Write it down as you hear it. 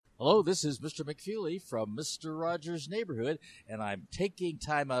Hello, this is Mr. McFeely from Mr. Rogers' Neighborhood, and I'm taking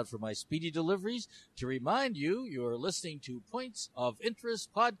time out for my speedy deliveries to remind you you're listening to Points of Interest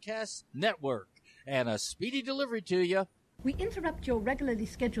Podcast Network, and a speedy delivery to you. We interrupt your regularly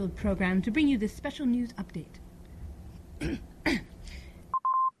scheduled program to bring you this special news update.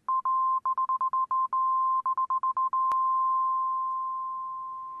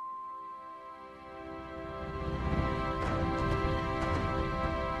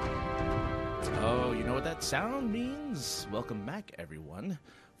 Oh, you know what that sound means? Welcome back, everyone,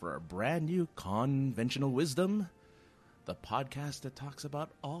 for our brand new Conventional Wisdom, the podcast that talks about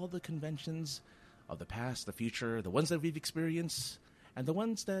all the conventions of the past, the future, the ones that we've experienced, and the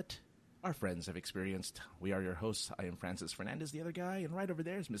ones that our friends have experienced. We are your hosts. I am Francis Fernandez, the other guy, and right over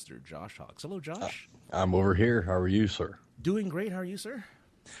there is Mr. Josh Hawks. Hello, Josh. I'm over here. How are you, sir? Doing great. How are you, sir?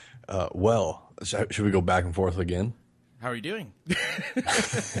 Well, should we go back and forth again? How are you doing?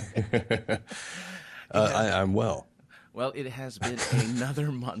 I'm well. Well, it has been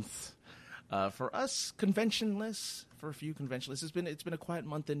another month for us conventionless. For a few conventionalists, it's been a quiet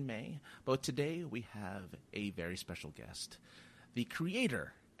month in May. But today we have a very special guest, the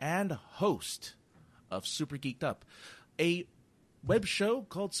creator and host of Super Geeked Up, a web show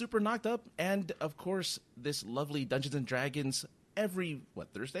called Super Knocked Up, and of course this lovely Dungeons and Dragons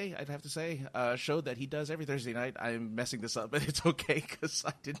Thursday, I'd have to say, show that he does every Thursday night. I'm messing this up, but it's okay because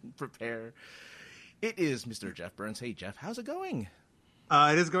I didn't prepare. It is Mr. Jeff Burns. Hey, Jeff, how's it going?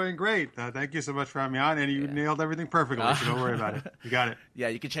 It is going great. Thank you so much for having me on, and you nailed everything perfectly, so don't worry about it. You got it. Yeah,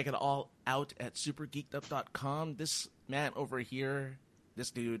 you can check it all out at supergeekedup.com. This man over here,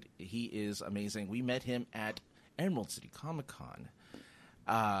 this dude, he is amazing. We met him at Emerald City Comic Con.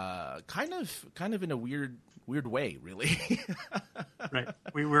 Kind of in a weird way, really. Right.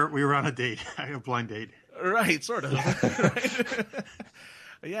 We were on a date, a blind date. Right, sort of. Right?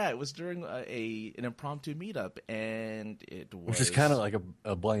 Yeah, it was during an impromptu meetup, and it was... Which is kind of like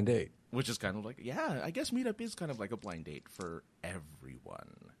a blind date. Which is kind of like, yeah, I guess meetup is kind of like a blind date for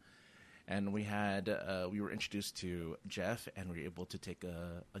everyone. And we were introduced to Jeff, and we were able to take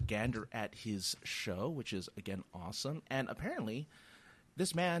a gander at his show, which is, again, awesome. And apparently,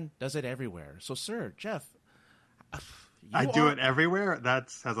 this man does it everywhere. So, sir, Jeff... I do it everywhere.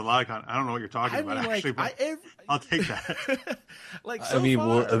 That has a lot of I don't know what you're talking about, actually, but I'll take that.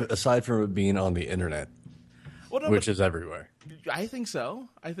 Aside from it being on the internet, which is everywhere. I think so.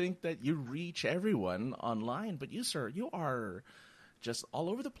 I think that you reach everyone online, but you, sir, you are just all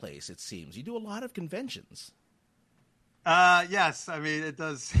over the place, it seems. You do a lot of conventions. Yes. I mean, it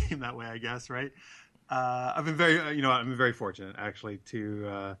does seem that way, I guess, right? I've been I'm very fortunate, actually,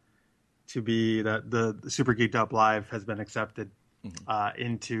 to be that the Super Geeked Up Live has been accepted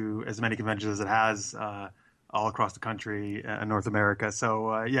into as many conventions as it has all across the country and North America.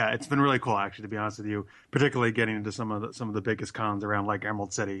 So it's been really cool, actually, to be honest with you, particularly getting into some of the biggest cons around, like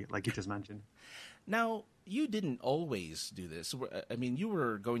Emerald City, like you just mentioned. Now, you didn't always do this. I mean, you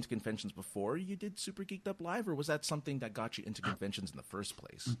were going to conventions before you did Super Geeked Up Live, or was that something that got you into conventions in the first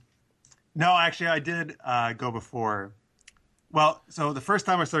place? No, actually, I did go before. Well, so the first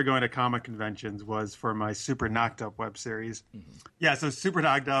time I started going to comic conventions was for my Super Knocked Up web series. Mm-hmm. Yeah, so Super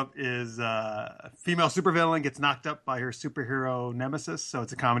Knocked Up is a female supervillain gets knocked up by her superhero nemesis. So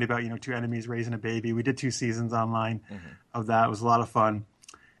it's a comedy about, two enemies raising a baby. We did 2 seasons online of that. It was a lot of fun.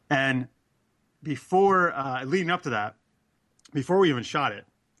 And before, leading up to that, before we even shot it,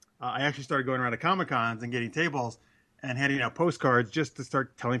 I actually started going around to Comic Cons and getting tables and handing out postcards just to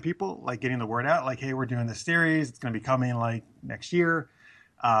start telling people, like getting the word out, like, hey, we're doing this series. It's going to be coming like next year.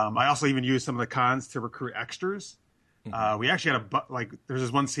 I also even used some of the cons to recruit extras. We actually had there's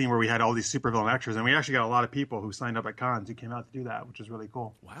this one scene where we had all these supervillain extras, and we actually got a lot of people who signed up at cons who came out to do that, which was really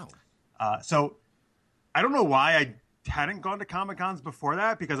cool. Wow. So I don't know why I hadn't gone to Comic Cons before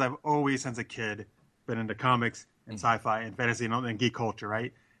that, because I've always, since a kid, been into comics and sci-fi and fantasy and geek culture,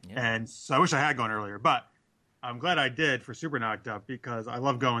 right? Yeah. And so I wish I had gone earlier, but I'm glad I did for Super Knocked Up, because I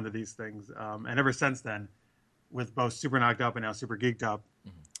love going to these things. And ever since then, with both Super Knocked Up and now Super Geeked Up,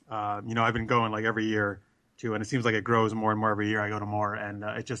 I've been going like every year too. And it seems like it grows more and more every year. I go to more, and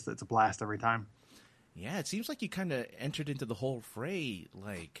it's a blast every time. Yeah, it seems like you kind of entered into the whole fray,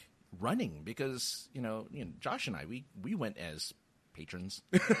 like running, because, Josh and I, we went as patrons.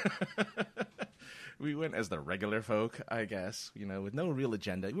 We went as the regular folk, I guess, with no real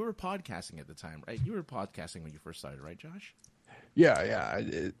agenda. We were podcasting at the time, right? You were podcasting when you first started, right, Josh? Yeah.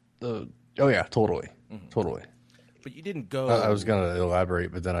 Totally. Mm-hmm. Totally. But you didn't go... I was going to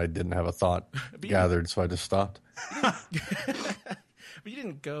elaborate, but then I didn't have a thought gathered, so I just stopped. But you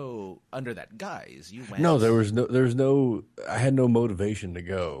didn't go under that guise. You went... No, there was no... I had no motivation to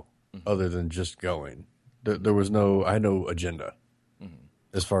go. other than just going. There was I had no agenda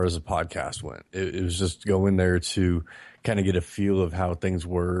as far as the podcast went. It was just go in there to kind of get a feel of how things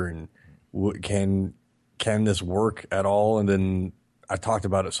were and can this work at all? And then I talked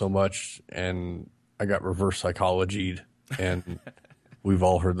about it so much and I got reverse psychologied and we've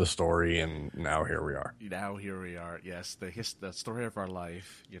all heard the story, and now here we are. Now here we are. Yes, the story of our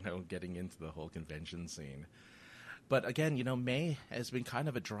life, getting into the whole convention scene. But again, May has been kind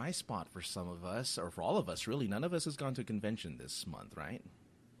of a dry spot for some of us, or for all of us, really. None of us has gone to a convention this month, right?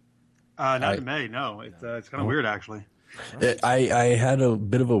 Not in May, no. It's kind of weird, actually. Right. I had a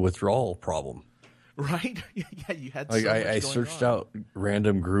bit of a withdrawal problem. Right? Yeah, you had I searched out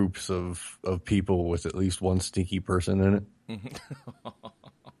random groups of people with at least one stinky person in it.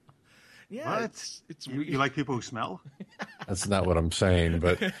 Yeah, what? It's you like people who smell? That's not what I'm saying,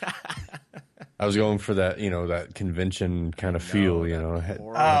 but I was going for that, that convention kind of feel,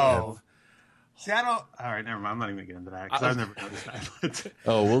 Oh. See, I don't. All right, never mind. I'm not even going to get into that because I've never noticed that.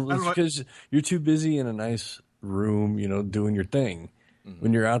 Oh, well, it's because you're too busy in a nice room, doing your thing. Mm-hmm.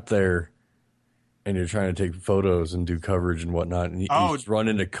 When you're out there and you're trying to take photos and do coverage and whatnot, and you just run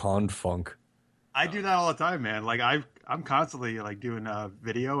into con funk. I do that all the time, man. Like I'm constantly doing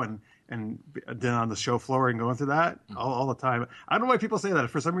video and then on the show floor and going through that all the time. I don't know why people say that.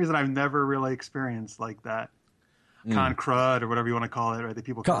 For some reason, I've never really experienced like that con crud or whatever you want to call it. Right? The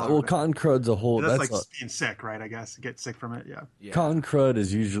people call it. Con crud's a whole. That's like being sick, right? I guess get sick from it. Yeah. Con crud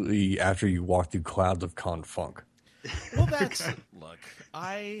is usually after you walk through clouds of con funk. Well, that's look.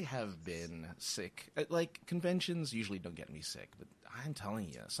 I have been sick. Like conventions usually don't get me sick, but I'm telling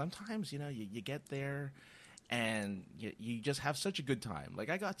you, sometimes you get there. And you just have such a good time. Like,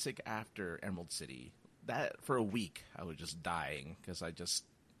 I got sick after Emerald City. That, for a week, I was just dying because I just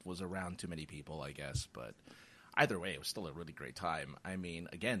was around too many people, I guess. But either way, it was still a really great time. I mean,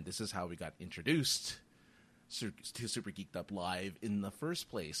 again, this is how we got introduced to Super Geeked Up Live in the first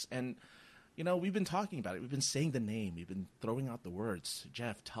place. And, we've been talking about it. We've been saying the name. We've been throwing out the words.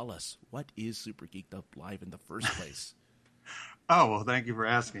 Jeff, tell us, what is Super Geeked Up Live in the first place? Oh, well, thank you for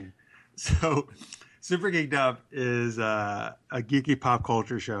asking. So Super Geeked Up is a geeky pop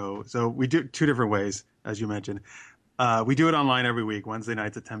culture show. So we do it two different ways, as you mentioned. We do it online every week, Wednesday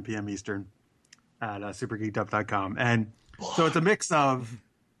nights at 10 p.m. Eastern at supergeekedup.com. And so it's a mix of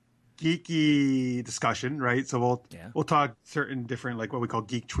geeky discussion, right? So we'll talk certain different, like what we call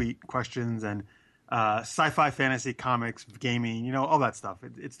geek tweet questions and sci-fi, fantasy, comics, gaming, all that stuff.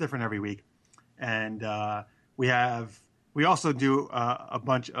 It's different every week. And we also do a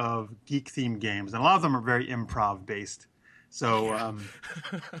bunch of geek-themed games, and a lot of them are very improv-based, so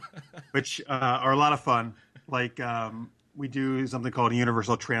which are a lot of fun. Like we do something called a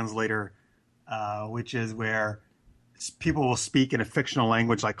Universal Translator, which is where people will speak in a fictional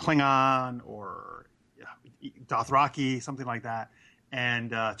language like Klingon or Dothraki, something like that,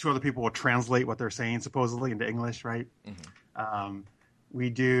 and two other people will translate what they're saying supposedly into English, right? Mm-hmm. We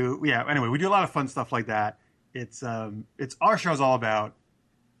do a lot of fun stuff like that. It's our show's all about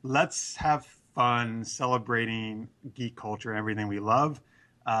let's have fun celebrating geek culture and everything we love.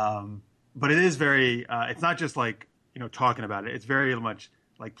 But it is very it's not just like talking about it. It's very much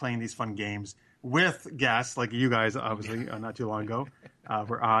like playing these fun games with guests like you guys, obviously not too long ago.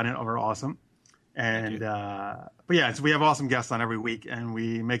 We're on it. We're awesome. And but yeah, so we have awesome guests on every week, and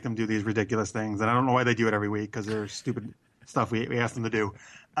we make them do these ridiculous things. And I don't know why they do it every week because they're stupid stuff we ask them to do.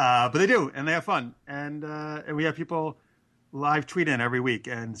 But they do, and they have fun. And we have people live tweet in every week.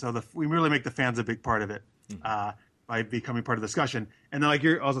 And so we really make the fans a big part of it by becoming part of the discussion. And then like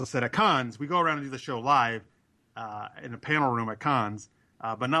you also said, at cons, we go around and do the show live in a panel room at cons,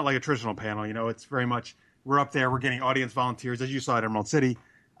 but not like a traditional panel. It's very much we're up there. We're getting audience volunteers, as you saw at Emerald City,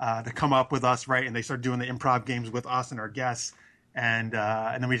 to come up with us, right? And they start doing the improv games with us and our guests. And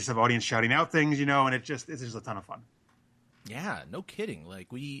then we just have audience shouting out things, and it's just a ton of fun. Yeah, no kidding.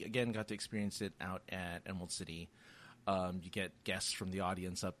 Like we again got to experience it out at Emerald City. You get guests from the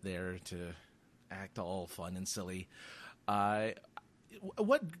audience up there to act all fun and silly.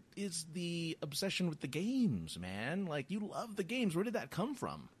 What is the obsession with the games, man? Like you love the games. Where did that come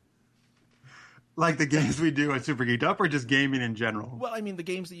from? Like the games we do at Super Geeked Up, or just gaming in general? Well, I mean the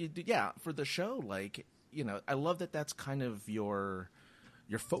games that you do, for the show. Like I love that. That's kind of your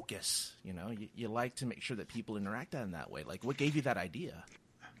focus. You like to make sure that people interact in that way. Like, what gave you that idea?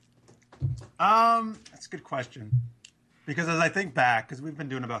 That's a good question. Because as I think back, because we've been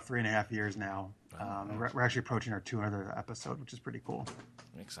doing about 3.5 years now, we're actually approaching our 200th episode, which is pretty cool.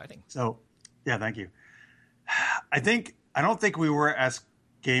 Exciting. So, yeah, thank you. I don't think we were as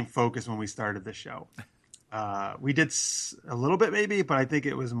game focused when we started the show. We did a little bit maybe, but I think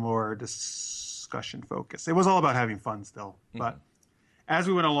it was more discussion focused. It was all about having fun still. But as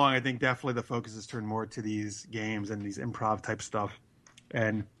we went along, I think definitely the focus has turned more to these games and these improv type stuff.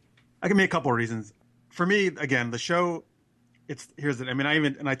 And I can make a couple of reasons. For me, again, the show,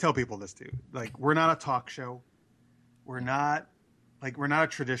 I tell people this too. Like, we're not a talk show. We're not a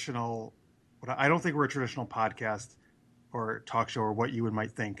traditional, I don't think we're a traditional podcast or talk show or what you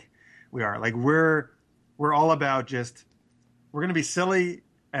might think we are. Like, we're all about just, we're going to be silly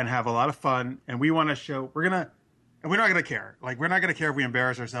and have a lot of fun. And we want to show, we're not going to care. Like, we're not going to care if we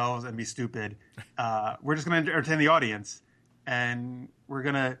embarrass ourselves and be stupid. We're just going to entertain the audience, and we're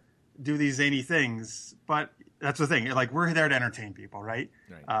going to do these zany things. But that's the thing. Like, we're there to entertain people, right?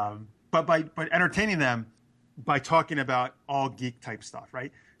 But by entertaining them, by talking about all geek type stuff,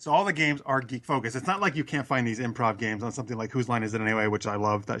 right? So all the games are geek focused. It's not like you can't find these improv games on something like Whose Line Is It Anyway, which I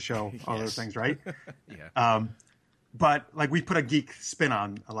love that show, all those things, right? Yeah. But like, we put a geek spin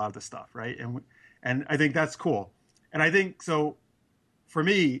on a lot of the stuff, right? And I think that's cool. And I think, so for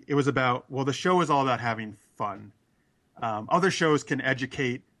me, it was about, well, the show is all about having fun. Other shows can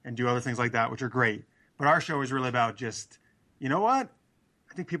educate and do other things like that, which are great. But our show is really about just, you know what?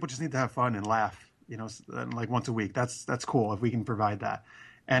 I think people just need to have fun and laugh, like once a week. That's cool if we can provide that.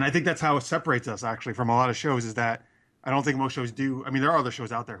 And I think that's how it separates us actually from a lot of shows, is that I don't think most shows do. I mean, there are other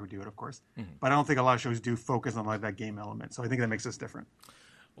shows out there who do it, of course, but I don't think a lot of shows do focus on like that game element. So I think that makes us different.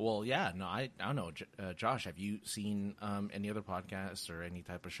 Well, yeah, no, I don't know. Josh, have you seen any other podcasts or any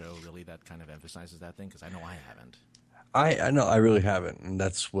type of show really that kind of emphasizes that thing? Because I know I haven't. I know I really haven't, and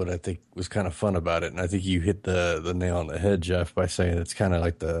that's what I think was kind of fun about it. And I think you hit the nail on the head, Jeff, by saying it's kind of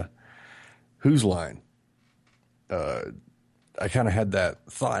like the Whose Line. I kind of had that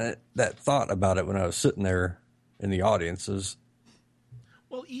thought about it when I was sitting there in the audiences.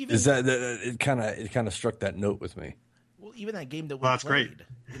 Well, even it kind of struck that note with me. Well, even that game that we that's played,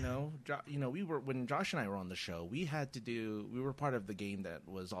 great. We were, when Josh and I were on the show, we were part of the game that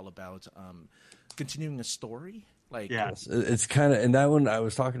was all about continuing a story. Like, it's kind of, and that one I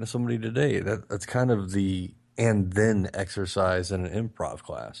was talking to somebody today. That's kind of the and then exercise in an improv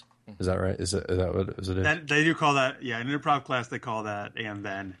class. Is that right? Is that what it is? They do call that, in an improv class they call that and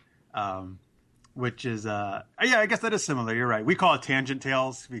then, which is I guess that is similar. You're right. We call it tangent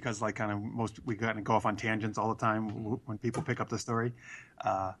tales because like we kind of go off on tangents all the time when people pick up the story.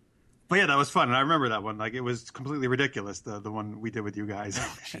 But yeah, that was fun, and I remember that one. Like, it was completely ridiculous. The one we did with you guys.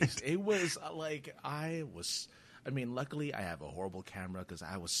 It was like luckily I have a horrible camera because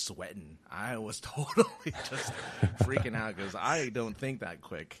I was sweating. I was totally just freaking out because I don't think that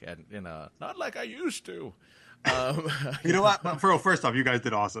quick, and not like I used to. You know what? First off, you guys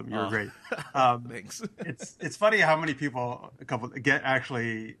did awesome. You were great. Thanks. It's funny how many people get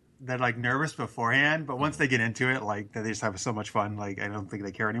actually, they're like nervous beforehand, but once they get into it, like they just have so much fun. Like, I don't think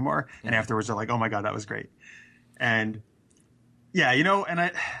they care anymore. And afterwards, they're like, "Oh my god, that was great." And yeah,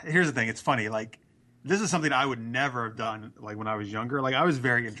 here's the thing. It's funny. Like, this is something I would never have done. Like, when I was younger, like I was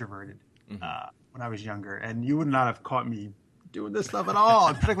very introverted when I was younger, and you would not have caught me doing this stuff at all,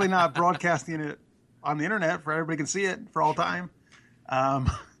 and particularly not broadcasting it on the internet for everybody can see it for all time.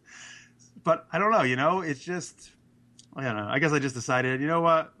 But I don't know, it's just, I don't know. I guess I just decided, you know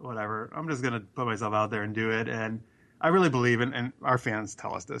what, whatever. I'm just going to put myself out there and do it. And I really believe in, and our fans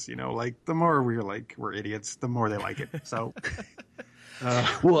tell us this, like the more we're idiots, the more they like it. So,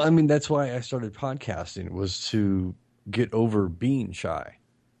 well, I mean, that's why I started podcasting, was to get over being shy.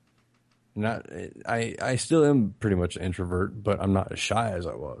 I still am pretty much an introvert, but I'm not as shy as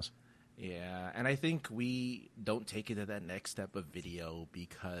I was. Yeah, and I think we don't take it to that next step of video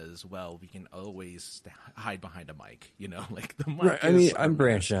because, well, we can always hide behind a mic, like the mic. Right. I mean, I'm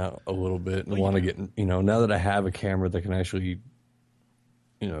branching out a little bit and want to get, now that I have a camera that can actually,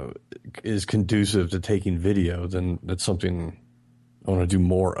 is conducive to taking video, then that's something I want to do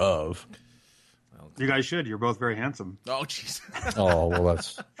more of. You guys should. You're both very handsome. Oh, jeez. Oh, well,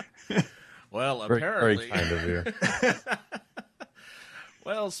 that's well, very apparently. kind of you.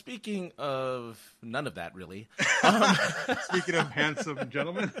 Well, speaking of none of that, really. Speaking of handsome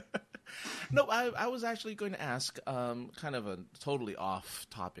gentlemen. No, I was actually going to ask kind of a totally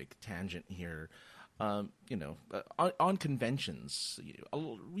off-topic tangent here. On conventions,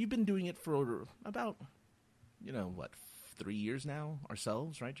 we've been doing it for about, 3 years now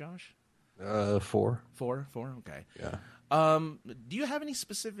ourselves, right, Josh? 4. 4? Okay. Yeah. Do you have any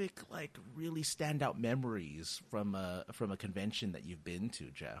specific, really standout memories from a convention that you've been to,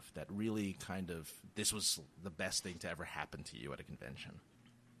 Jeff, that really kind of, this was the best thing to ever happen to you at a convention?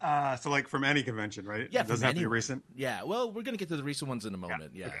 So like from any convention, right? Yeah, it doesn't have to be recent. Yeah, well, we're gonna get to the recent ones in a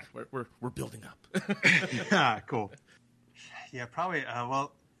moment. Yeah, okay. we're building up. Yeah, cool. Yeah, probably.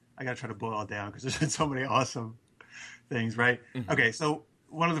 Well, I gotta try to boil it down because there's been so many awesome things, right? Mm-hmm. Okay, so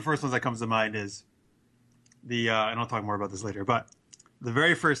one of the first ones that comes to mind is and I'll talk more about this later, but the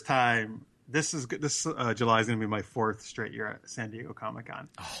very first time. This July is going to be my 4th straight year at San Diego Comic-Con.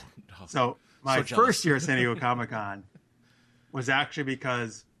 Oh, no. So my first year at San Diego Comic-Con was actually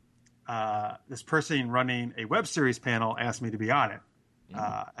because this person running a web series panel asked me to be on it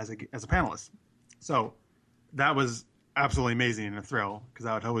as a panelist. So that was absolutely amazing and a thrill because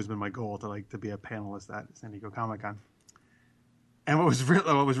that had always been my goal to be a panelist at San Diego Comic-Con. And what was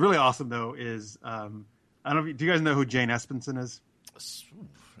really awesome though is I don't know. Do you guys know who Jane Espenson is?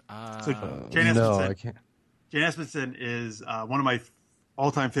 Jane Espenson, no, I can't. Jane Espenson is one of my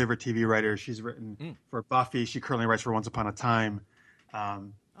all-time favorite TV writers. She's written for Buffy. She currently writes for Once Upon a Time. I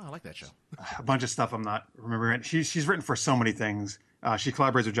like that show. A bunch of stuff I'm not remembering. She's written for so many things. She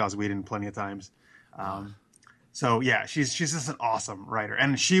collaborates with Joss Whedon plenty of times. So yeah, she's just an awesome writer.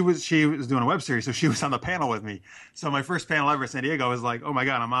 And she was doing a web series, so she was on the panel with me. So my first panel ever at San Diego was like, oh my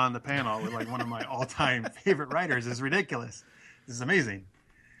God, I'm on the panel with like one of my all-time favorite writers. It's ridiculous. This is amazing.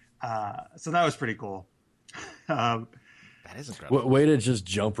 So that was pretty cool. That is incredible. Way to just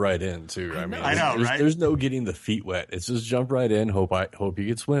jump right in too. I know, right? There's no getting the feet wet. It's just jump right in. Hope you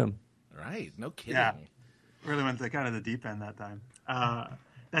can swim. Right. No kidding. Yeah. Really went to kind of the deep end that time.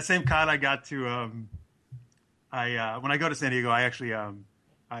 That same con I got to, when I go to San Diego, I actually,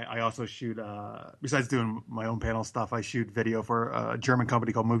 I also shoot, besides doing my own panel stuff, I shoot video for a German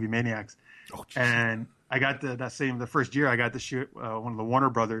company called Movie Maniacs. Oh, and I got the first year I got to shoot one of the Warner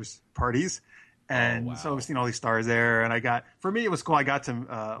Brothers parties. And so I was seeing all these stars there. And for me, it was cool. I got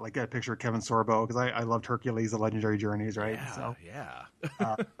to get a picture of Kevin Sorbo because I loved Hercules, The Legendary Journeys, right? Yeah, so,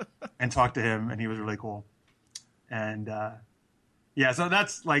 yeah. And talk to him, and he was really cool. And so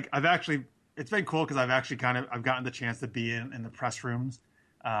that's like, it's been cool because I've gotten the chance to be in the press rooms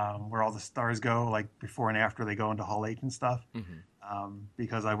where all the stars go, like before and after they go into Hall H and stuff. Mm-hmm.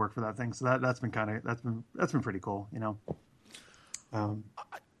 Because I work for that thing. So that's been pretty cool, you know?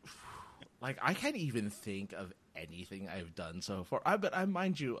 I can't even think of anything I've done so far. But I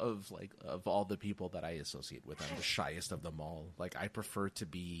mind you of all the people that I associate with, I'm the shyest of them all. Like I prefer to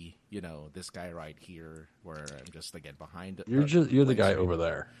be, this guy right here where I'm just again behind. You're the guy over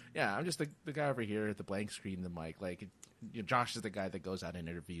there. Yeah, I'm just the guy over here at the blank screen, the mic. Like Josh is the guy that goes out and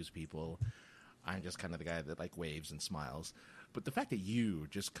interviews people. I'm just kind of the guy that like waves and smiles. But the fact that you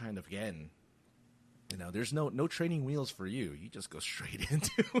just kind of again, there's no training wheels for you. You just go straight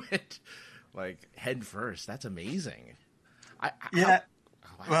into it. Like head first. That's amazing.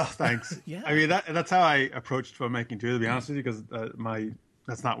 Well, thanks. Yeah. I mean, that's how I approached filmmaking too, to be honest with you, because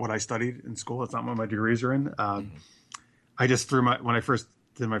that's not what I studied in school. That's not what my degrees are in. I just when I first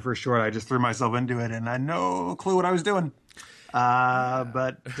did my first short, I just threw myself into it and I had no clue what I was doing.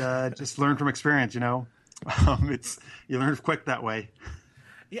 But just learn from experience, you learn quick that way.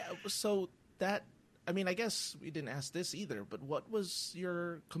 Yeah. So I guess we didn't ask this either, but what was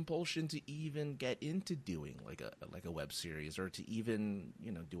your compulsion to even get into doing like a web series or to even,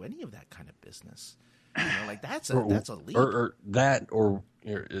 do any of that kind of business? That's a leap. Or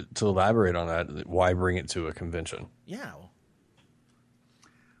to elaborate on that, why bring it to a convention? Yeah.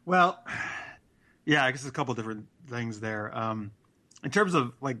 Well, yeah, I guess a couple different things there. In terms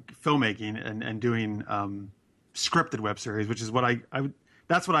of like filmmaking and doing scripted web series, which is what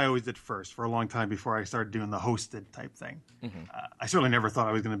that's what I always did first for a long time before I started doing the hosted type thing. Mm-hmm. I certainly never thought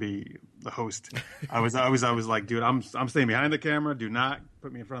I was going to be the host. I was like, dude, I'm staying behind the camera. Do not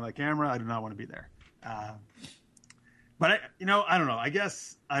put me in front of that camera. I do not want to be there. But I don't know. I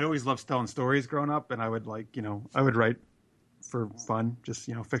guess I'd always loved telling stories growing up, and I would I would write for fun, just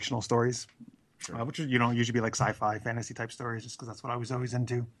fictional stories, sure. Which usually be like sci-fi, fantasy type stories, just because that's what I was always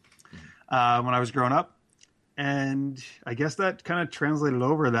into when I was growing up. And I guess that kind of translated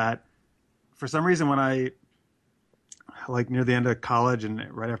over that for some reason when I near the end of college and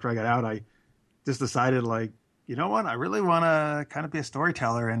right after I got out, I just decided you know what, I really want to kind of be a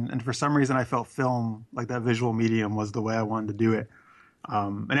storyteller. And for some reason I felt film, like that visual medium was the way I wanted to do it.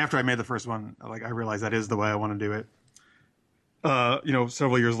 And after I made the first one, I realized that is the way I want to do it.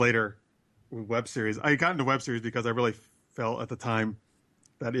 Several years later with web series, I got into web series because I really felt at the time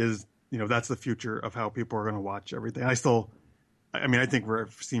that is, that's the future of how people are going to watch everything. I think we're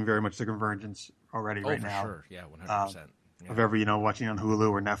seeing very much the convergence already right now. Sure. Yeah, 100%. Of every, watching on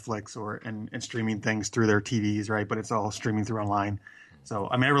Hulu or Netflix and streaming things through their TVs, right? But it's all streaming through online. So,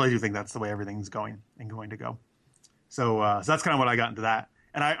 I really do think that's the way everything's going and going to go. So that's kind of what I got into that.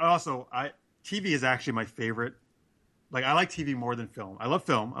 And TV is actually my favorite. Like, I like TV more than film. I love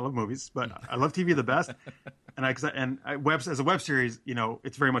film. I love movies, but I love TV the best. As a web series,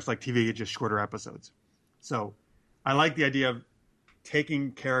 it's very much like TV, just shorter episodes. So I like the idea of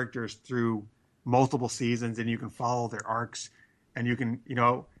taking characters through multiple seasons, and you can follow their arcs, and you can,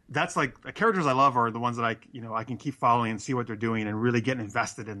 that's like the characters I love are the ones that I can keep following and see what they're doing and really get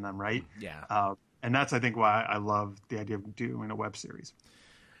invested in them. Right. Yeah. And that's, I think, why I love the idea of doing a web series.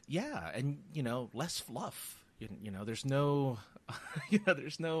 Yeah. And, less fluff. There's no,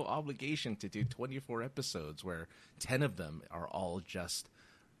 there's no obligation to do 24 episodes where 10 of them are all just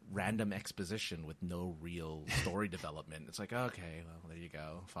random exposition with no real story development. It's like, okay, well, there you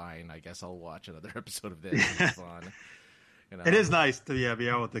go. Fine. I guess I'll watch another episode of this. It's fun. It is nice to be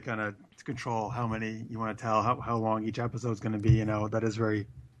able to kind of control how many you want to tell, how long each episode is going to be. That is very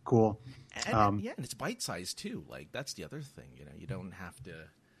cool. And it's bite-sized too. Like, that's the other thing. You don't have to.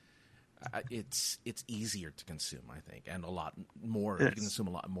 It's easier to consume, I think, and a lot more. You can consume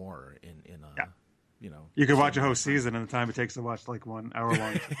a lot more in You could watch a whole season in the time it takes to watch like 1 hour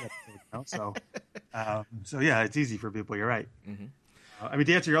long episode. So yeah, it's easy for people. You're right. Mm-hmm.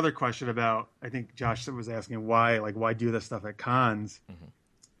 To answer your other question about, I think Josh was asking why do this stuff at cons.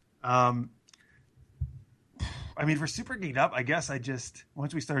 Mm-hmm. For Super Geeked Up, I guess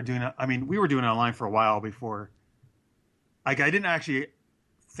once we started doing it, we were doing it online for a while before. Like, I didn't actually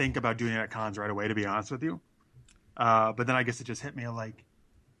think about doing it at cons right away, to be honest with you. But then I guess it just hit me like,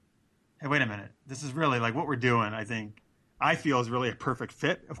 hey, wait a minute. This is really like what we're doing. I feel is really a perfect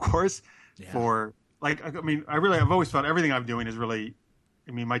fit, of course, for I've always felt everything I'm doing is really,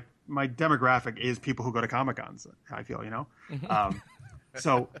 my demographic is people who go to Comic-Cons. I feel,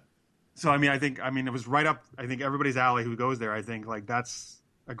 So I think it was right up, I think, everybody's alley who goes there. I think like that's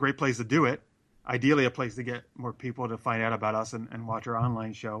a great place to do it. Ideally, a place to get more people to find out about us and watch our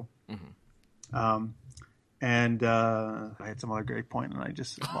online show. Mm-hmm. I had some other great point and I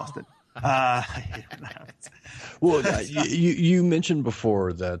just lost it. Well, you mentioned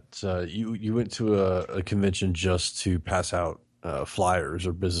before that you went to a convention just to pass out flyers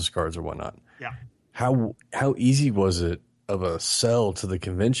or business cards or whatnot. Yeah. How easy was it of a sell to the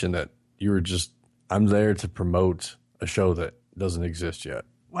convention that you were just, I'm there to promote a show that doesn't exist yet?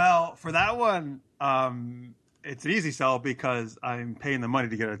 Well, for that one, it's an easy sell because I'm paying the money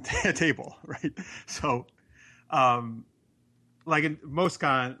to get a table, right? So, like in most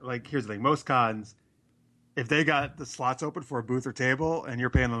here's the thing: most cons, if they got the slots open for a booth or table and you're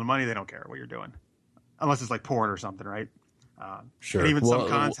paying them the money, they don't care what you're doing, unless it's like porn or something, right? Sure. And even some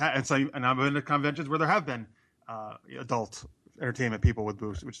cons, and I've been to conventions where there have been adult entertainment people with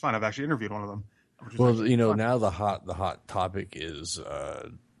booths, which is fun. I've actually interviewed one of them. Well, now the hot topic is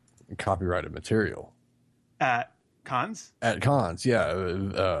copyrighted material at cons. At cons, yeah,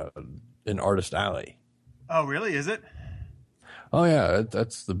 in Artist Alley. Oh, really? Is it? Oh, yeah.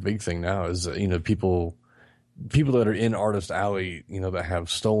 That's the big thing now. Is people that are in Artist Alley, that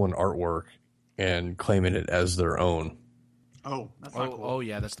have stolen artwork and claiming it as their own. Oh, that's not cool. Oh,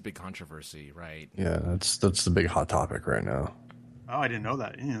 yeah. That's the big controversy, right? Yeah, that's the big hot topic right now. Oh, I didn't know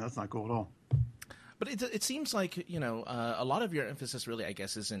that. Yeah, that's not cool at all. But it seems like a lot of your emphasis really, I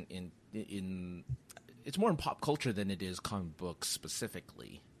guess, isn't in it's more in pop culture than it is comic books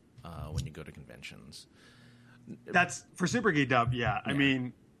specifically when you go to conventions. That's for Super Geeked Up. Yeah.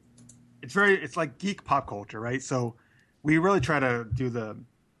 It's like geek pop culture, right? So we really try to do the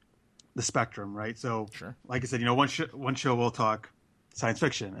spectrum, right? So, sure. Like I said, one show we'll talk science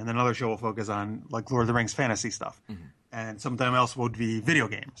fiction, and then another show will focus on like Lord of the Rings fantasy stuff, mm-hmm. and sometime else will be video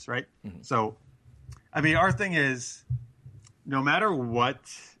games, right? Mm-hmm. So. Our thing is, no matter what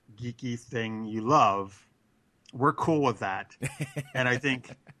geeky thing you love, we're cool with that, and I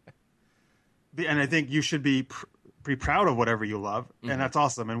think you should be pretty proud of whatever you love, mm-hmm. and that's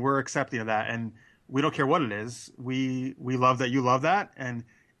awesome, and we're accepting of that, and we don't care what it is. We love that you love that, and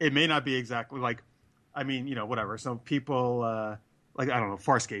it may not be exactly like, whatever. So people I don't know,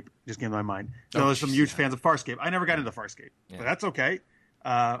 Farscape just came to my mind. So there's some huge fans of Farscape. I never got into Farscape, but that's okay.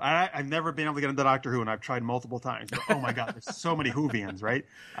 I've never been able to get into Doctor Who, and I've tried multiple times. But, oh my God, there's so many Whovians, right?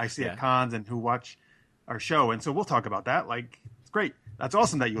 I see at cons and who watch our show, and so we'll talk about that. Like, it's great. That's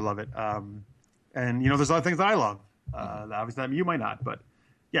awesome that you love it. And there's other things that I love. Obviously, that you might not, but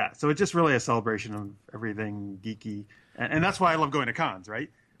yeah. So it's just really a celebration of everything geeky, and that's why I love going to cons, right?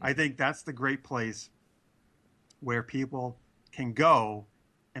 I think that's the great place where people can go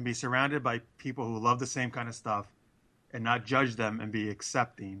and be surrounded by people who love the same kind of stuff. And not judge them and be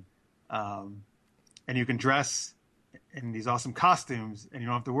accepting. And you can dress in these awesome costumes and you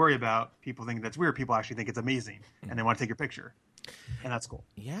don't have to worry about people thinking that's weird. People actually think it's amazing and they want to take your picture. and that's cool.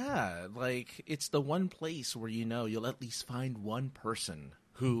 Yeah, like it's the one place where you'll at least find one person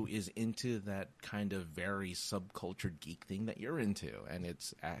who is into that kind of very subcultured geek thing that you're into, and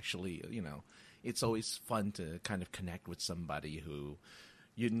it's actually it's always fun to kind of connect with somebody who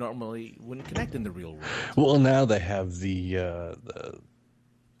you normally wouldn't connect in the real world. Well, now they have the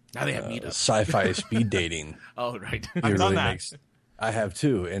Now they have meetups. sci-fi speed dating. Oh, right. I've done that. I have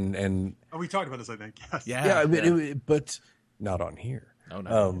too, and Oh, we talked about this, I think. Yes. Yeah. but not on here. Oh, no.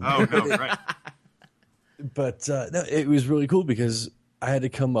 Oh no, right. But no, it was really cool because I had to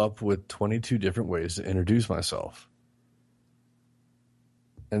come up with 22 different ways to introduce myself,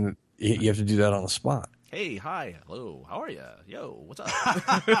 and you have to do that on the spot. Hey, hi, hello, how are you? Yo, what's up?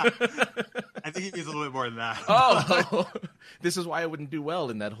 I think he needs a little bit more than that. Oh, this is why I wouldn't do well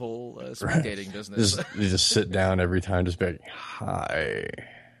in that whole speed dating business. You just sit down every time, just be like, "Hi."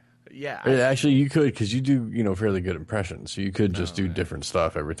 Yeah. Actually, you could because you do fairly good impressions, so you could just do different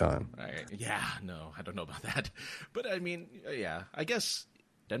stuff every time. Yeah, no, I don't know about that. But I mean, yeah, I guess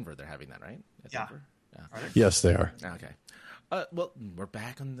Denver, they're having that, right? At Yeah. Denver? Yeah. Yes, they are. Okay. Well, we're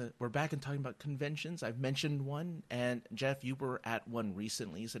back and talking about conventions. I've mentioned one, and Jeff, you were at one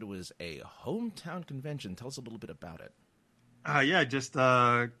recently. You said it was a hometown convention. Tell us a little bit about it. Yeah, just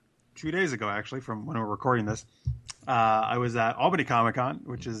 2 days ago, actually, from when we're recording this, I was at Albany Comic Con,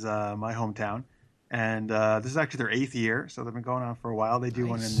 which is my hometown, and this is actually their 8th year, so they've been going on for a while. They do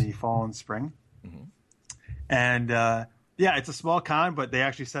one in the fall and spring, and yeah, it's a small con, but they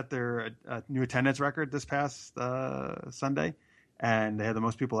actually set their new attendance record this past Sunday, and they had the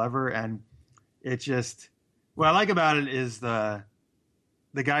most people ever. And it just, what I like about it is the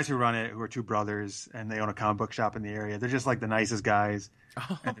guys who run it, who are two brothers, and they own a comic book shop in the area. They're just like the nicest guys,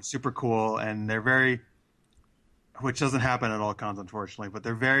 and they're super cool, and they're very, which doesn't happen at all cons, unfortunately, but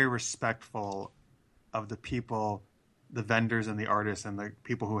they're very respectful of the people, the vendors and the artists and the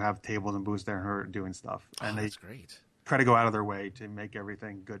people who have tables and booths there who are doing stuff. And that's great. Try to go out of their way to make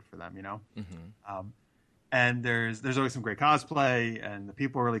everything good for them, and there's always some great cosplay, and the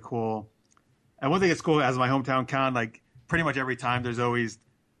people are really cool. And one thing that's cool as my hometown con, like pretty much every time there's always,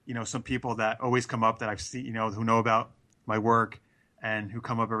 some people that always come up that I've seen, who know about my work and who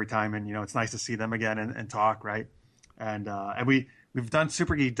come up every time. And, it's nice to see them again and talk. Right. And we've done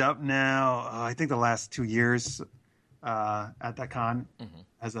Super Geeked Up now, I think the last 2 years at that con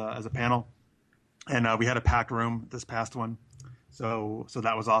as a panel. And we had a packed room this past one. So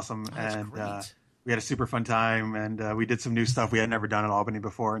that was awesome. And we had a super fun time, and we did some new stuff we had never done in Albany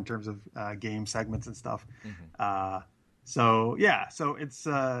before in terms of game segments and stuff. So it's always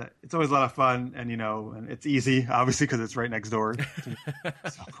a lot of fun, and and it's easy, obviously, because it's right next door.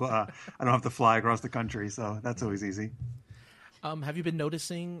 So I don't have to fly across the country, so that's always easy. Have you been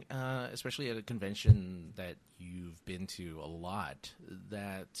noticing, especially at a convention that you've been to a lot,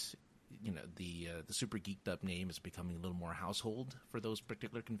 that the Super Geeked Up name is becoming a little more household for those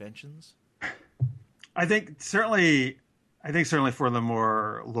particular conventions? I think certainly for the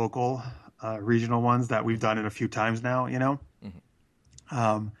more local, regional ones that we've done it a few times now, and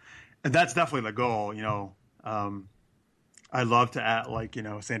that's definitely the goal. I'd love to at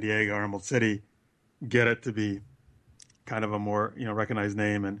San Diego or Emerald City, get it to be kind of a more recognized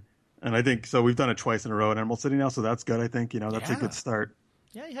name, and I think so. We've done it twice in a row at Emerald City now, so that's good. I think that's a good start.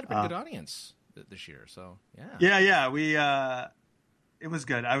 Yeah, you had a pretty good audience this year, so yeah. We it was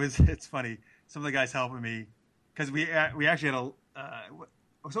good. It's funny. Some of the guys helping me because we actually had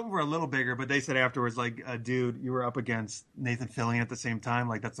some were a little bigger, but they said afterwards, like, dude, you were up against Nathan Fillion at the same time.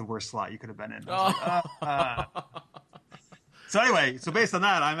 Like, that's the worst slot you could have been in. So anyway, based on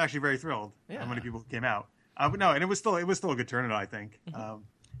that, I'm actually very thrilled how many people came out. And it was still a good turnout, I think.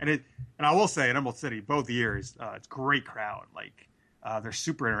 And I will say, in Emerald City, both years, it's a great crowd. Like, they're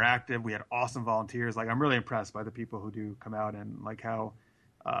super interactive. We had awesome volunteers. Like, I'm really impressed by the people who do come out and like how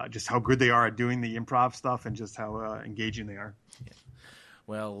good they are at doing the improv stuff and just how engaging they are. Yeah.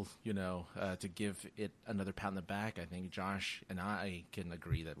 Well, to give it another pat on the back, I think Josh and I can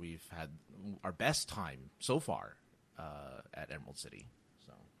agree that we've had our best time so far at Emerald City.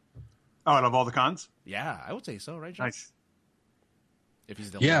 So, out of all the cons? Yeah, I would say so, right, Josh? Nice. If he's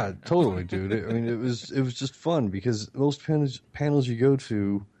still yeah, there. Totally, dude. I mean, it was just fun because most panels you go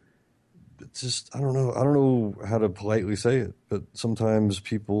to, it's just I don't know how to politely say it, but sometimes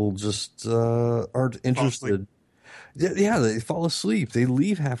people just aren't interested. Yeah, they fall asleep. They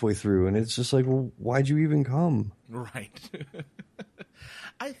leave halfway through, and it's just like, well, why'd you even come? Right.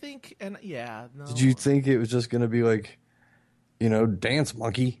 I think, and no. Did you think it was just going to be like, dance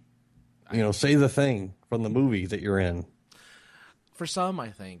monkey, say the thing from the movie that you're in? For some, I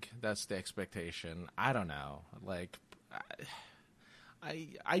think that's the expectation. I don't know. Like,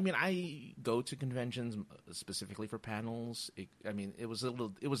 I mean, I go to conventions specifically for panels. It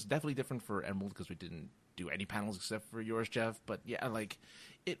was definitely different for Emerald because we didn't do any panels except for yours, Jeff. But yeah, like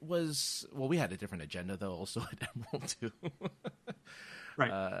it was. Well, we had a different agenda though, also at Emerald too,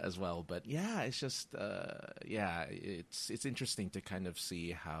 right? As well. But yeah, it's just it's interesting to kind of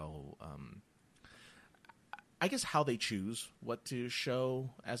see how. I guess how they choose what to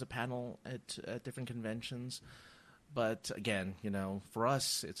show as a panel at different conventions. But again, for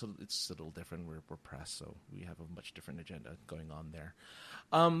us, it's a little different. We're press, so we have a much different agenda going on there.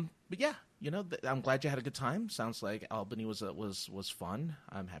 But yeah, I'm glad you had a good time. Sounds like Albany was fun.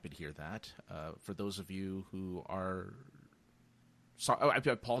 I'm happy to hear that. For those of you who are, sorry, I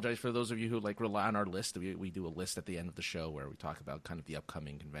apologize for those of you who rely on our list. We do a list at the end of the show where we talk about kind of the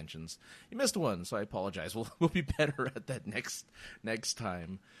upcoming conventions. You missed one, so I apologize. We'll be better at that next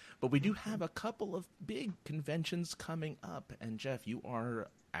time. But we do have a couple of big conventions coming up. And Jeff, you are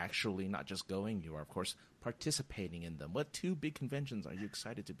actually not just going, you are, of course, participating in them. What 2 big conventions are you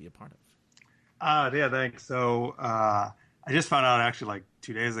excited to be a part of? Yeah, thanks. So I just found out actually like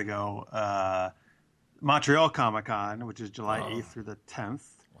 2 days ago, Montreal Comic-Con, which is July 8th through the 10th.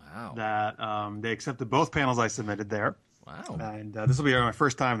 Wow. That they accepted both panels I submitted there. Wow. And this will be my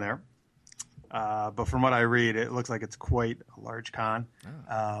first time there. But from what I read, it looks like it's quite a large con.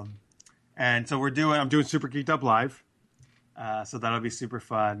 Oh. And so I'm doing Super Geeked Up Live. So that'll be super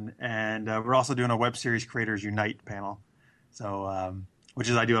fun. And we're also doing a Web Series Creators Unite panel. So, which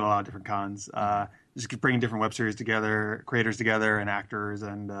is I do at a lot of different cons. Just bringing different web series together, creators together and actors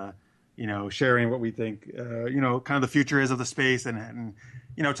and, sharing what we think, kind of the future is of the space and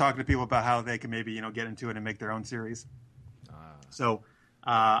talking to people about how they can maybe, get into it and make their own series. So,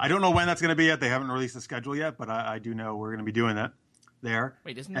 I don't know when that's going to be yet. They haven't released the schedule yet, but I do know we're going to be doing that there.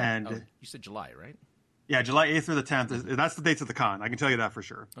 Wait, isn't that? You said July, right? Yeah, July 8th through the 10th. That's the dates of the con. I can tell you that for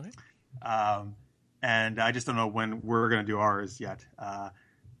sure. Okay. And I just don't know when we're going to do ours yet.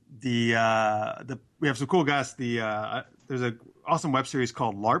 We have some cool guests. There's an awesome web series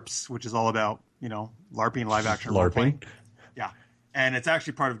called LARPs, which is all about LARPing, live action LARPing. Yeah, and it's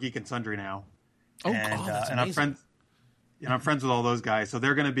actually part of Geek and Sundry now. Oh, that's amazing. I'm friends with all those guys, so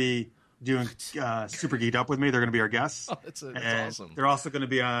they're going to be doing Super Geeked Up with me. They're going to be our guests. Oh, that's awesome. They're also going to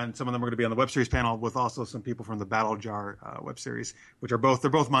be on. Some of them are going to be on the web series panel with also some people from the Battle Jar web series, which they're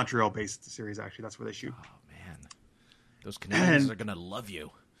both Montreal based series. Actually, that's where they shoot. Oh man, those Canadians are going to love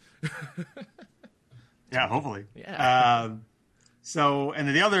you. Yeah, hopefully. Yeah. And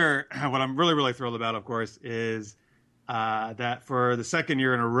then the other, what I'm really, really thrilled about, of course, is that for the second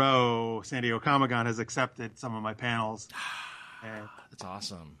year in a row, San Diego Comic-Con has accepted some of my panels. And that's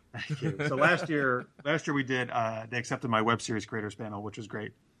awesome. Thank you. So last year we did, they accepted my web series creators panel, which was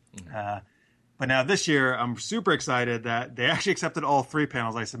great. Mm-hmm. But now this year, I'm super excited that they actually accepted all 3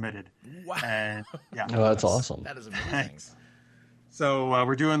 panels I submitted. Wow. And yeah. Oh, that's awesome. That is amazing. Thanks. So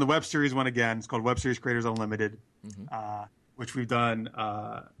we're doing the web series one again. It's called Web Series Creators Unlimited, which we've done.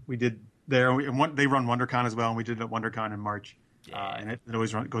 We did there. They run WonderCon as well, and we did it at WonderCon in March. Yeah. And it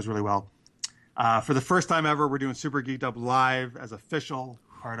always goes really well. For the first time ever, we're doing Super Geeked Up Live as official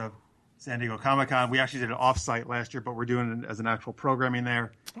part of San Diego Comic-Con. We actually did it off-site last year, but we're doing it as an actual programming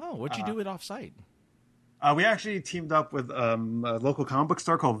there. Oh, what'd you do it off-site? We actually teamed up with a local comic book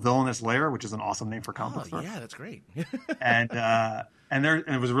store called Villainous Lair, which is an awesome name for a comic book store. Yeah, that's great. and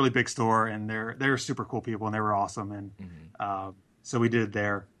it was a really big store, and they're super cool people, and they were awesome, and so we did it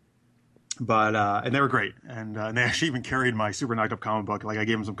there. But and they were great, and they actually even carried my Super Knocked Up comic book. Like I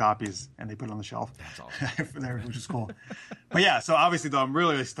gave them some copies, and they put it on the shelf. That's awesome. Which is cool. But yeah, so obviously though, I'm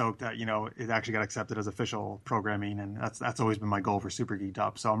really stoked that it actually got accepted as official programming, and that's always been my goal for Super Geeked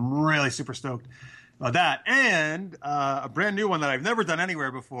Up. So I'm really super stoked about that, and a brand new one that I've never done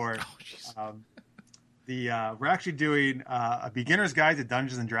anywhere before. Oh, we're actually doing a beginner's guide to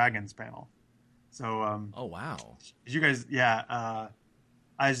Dungeons and Dragons panel. So oh wow, you guys,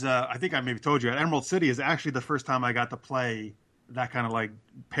 as I think I maybe told you, at Emerald City is actually the first time I got to play that kind of like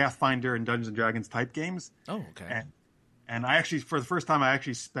Pathfinder and Dungeons and Dragons type games. Oh, okay. And I actually, for the first time, I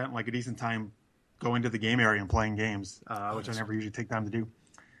actually spent like a decent time going to the game area and playing games, which I never usually take time to do.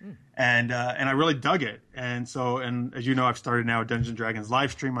 And I really dug it. And so, and as you know, I've started now a Dungeons and Dragons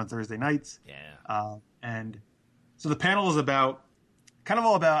live stream on Thursday nights. Yeah. And so the panel is all about,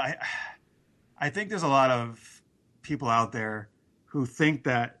 I think there's a lot of people out there who think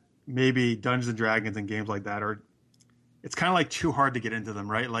that maybe Dungeons and Dragons and games like that it's kind of like too hard to get into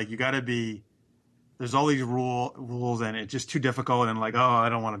them, right? Like there's all these rules and it's just too difficult and like, oh, I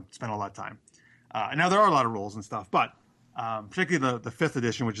don't want to spend a lot of time. And now there are a lot of rules and stuff, but particularly the 5th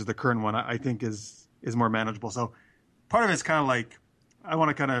edition, which is the current one, I think is more manageable. So part of it's kind of like I want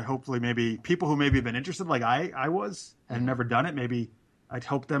to kind of hopefully maybe people who maybe have been interested, like I was and never done it. Maybe I'd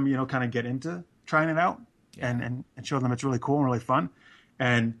help them, kind of get into trying it out and show them it's really cool and really fun.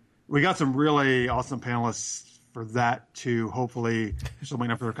 And we got some really awesome panelists for that too. Hopefully, still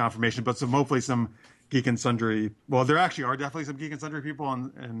waiting for their confirmation, but hopefully some Geek and Sundry. Well, there actually are definitely some Geek and Sundry people,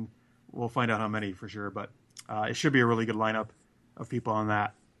 and we'll find out how many for sure. But it should be a really good lineup of people on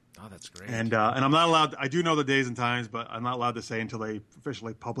that. Oh, that's great. And I'm not allowed. I do know the days and times, but I'm not allowed to say until they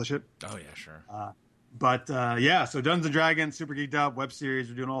officially publish it. Oh yeah, sure. But so Dungeons and Dragons, Super Geeked Up, web series.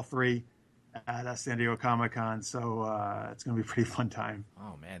 We're doing all three at San Diego Comic-Con, so it's gonna be a pretty fun time.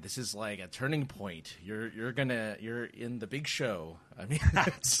 Oh man, this is like a turning point. You're in the big show. I mean,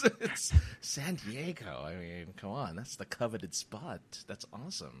 it's San Diego. I mean, come on, that's the coveted spot. That's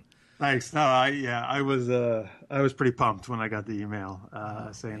awesome. Thanks. No, I was pretty pumped when I got the email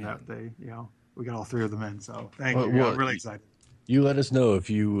saying that they, we got all three of them in. So thank you. I'm really excited. You let us know if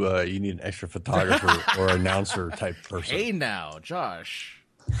you need an extra photographer or announcer type person. Hey now, Josh.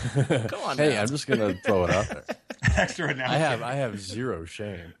 Come on. Hey, now. I'm just gonna throw it out there. Extra announcer. I have zero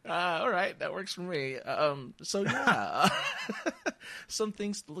shame. All right, that works for me. So some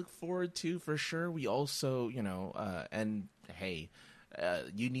things to look forward to for sure. We also, and hey.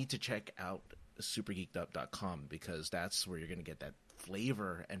 You need to check out supergeekedup.com because that's where you're going to get that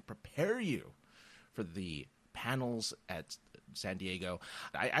flavor and prepare you for the panels at San Diego.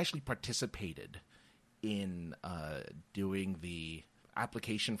 I actually participated in doing the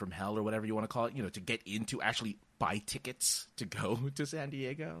application from hell or whatever you want to call it, to get into actually buy tickets to go to San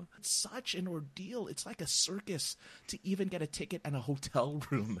Diego. It's such an ordeal. It's like a circus to even get a ticket and a hotel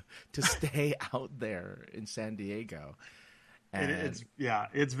room to stay out there in San Diego.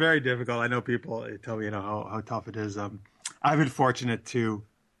 It's very difficult. I know people tell me, how tough it is. I've been fortunate to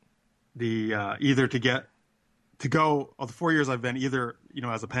either to go all the 4 years I've been either,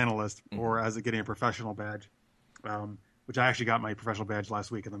 as a panelist or as getting a professional badge, which I actually got my professional badge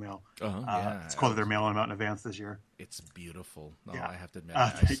last week in the mail. It's cool that they're mailing them out in advance this year. It's beautiful. No, I have to admit,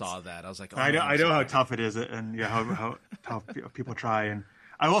 I saw that. I was like, I know how tough it is and how tough people try. And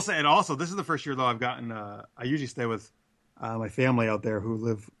I will say, and also this is the first year though I've gotten, I usually stay with my family out there who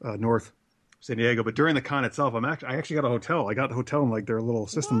live north San Diego, but during the con itself, I actually got a hotel. I got the hotel in like their little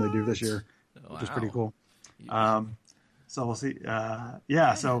system they do this year, which is pretty cool. So we'll see.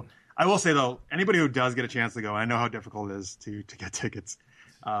 So I will say though, anybody who does get a chance to go, and I know how difficult it is to get tickets.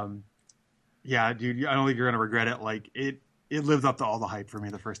 Dude, I don't think you're gonna regret it. Like it lived up to all the hype for me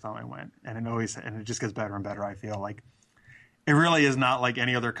the first time I went, and it just gets better and better. I feel like it really is not like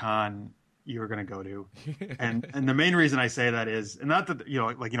any other con you're going to go to. And the main reason I say that is, and not that,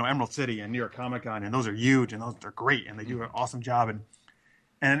 Emerald City and New York Comic Con, and those are huge and they're great and they do an awesome job.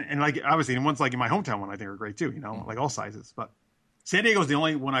 And like, obviously, and ones like in my hometown one, I think are great too, like all sizes. But San Diego is the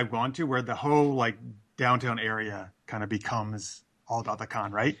only one I've gone to where the whole like downtown area kind of becomes all about the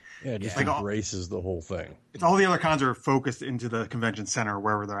con, right? Yeah, it just embraces the whole thing. It's all the other cons are focused into the convention center,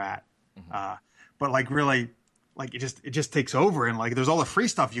 wherever they're at. But like really, like it just takes over, and like there's all the free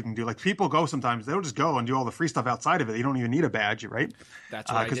stuff you can do. Like people go sometimes, they'll just go and do all the free stuff outside of it. You don't even need a badge, right?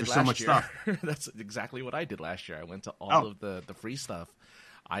 That's what I did there's last so much year. stuff. That's exactly what I did last year. I went to all of the free stuff.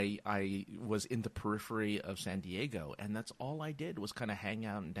 I was in the periphery of San Diego, and that's all I did was kind of hang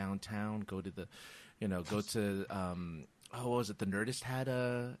out in downtown, go to the, what was it? The Nerdist had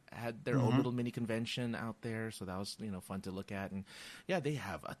their own little mini convention out there, so that was fun to look at. And yeah, they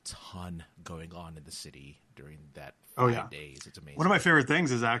have a ton going on in the city during that 5 days. It's amazing. One of my favorite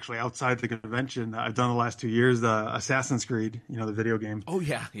things is actually outside the convention. I've done the last 2 years the Assassin's Creed, the video game. Oh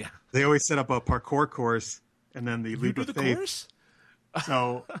yeah. They always set up a parkour course and then the Leap of Faith. Course?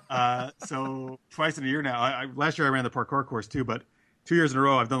 So twice in a year now. Last year I ran the parkour course too, but 2 years in a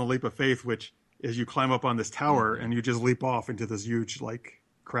row I've done the Leap of Faith, which is you climb up on this tower and you just leap off into this huge like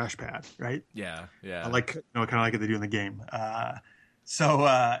crash pad, right? Yeah. I like kind of like what they do in the game. And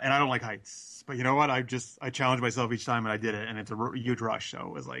I don't like heights, but you know what? I challenged myself each time and I did it, and it's a huge rush. So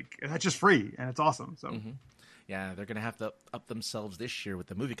it was like that's just free and it's awesome. So. Yeah, they're gonna have to up themselves this year with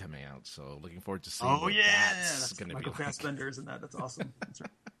the movie coming out. So looking forward to seeing. Oh yeah, that's gonna Michael be like. Fassbender's and that's awesome. That's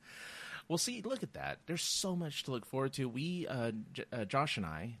right. Well, see, look at that. There's so much to look forward to. We, Josh and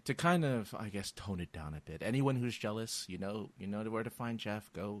I, to kind of, I guess, tone it down a bit. Anyone who's jealous, you know where to find Jeff.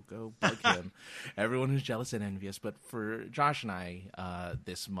 Go bug him. Everyone who's jealous and envious. But for Josh and I,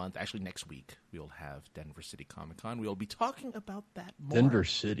 this month, actually next week, we'll have Denver City Comic Con. We'll be talking about that more. Denver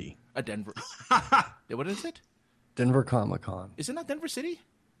City. Denver. What is it? Denver Comic Con. Isn't that Denver City?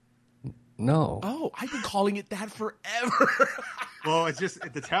 No. Oh, I've been calling it that forever. Well, it's just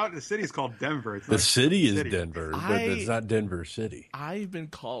the city is called Denver. It's The not city is city. Denver, but it's not Denver City. I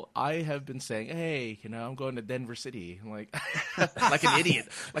have been saying, hey, I'm going to Denver City. I'm like, like an idiot,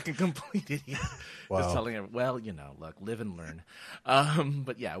 like a complete idiot. Wow. Just telling everyone, well, look, live and learn.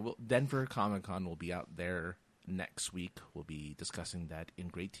 But yeah, Denver Comic-Con will be out there next week. We'll be discussing that in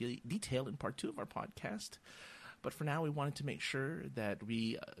great detail in part 2 of our podcast. But for now, we wanted to make sure that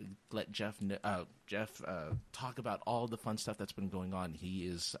we let Jeff talk about all the fun stuff that's been going on. He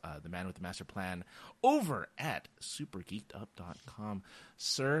is the man with the master plan over at supergeekedup.com.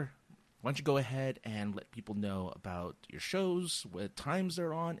 Sir, why don't you go ahead and let people know about your shows, what times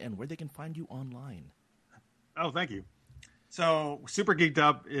they're on, and where they can find you online. Oh, thank you. So Super Geeked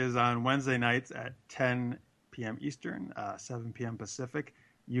Up is on Wednesday nights at 10 p.m. Eastern, 7 p.m. Pacific.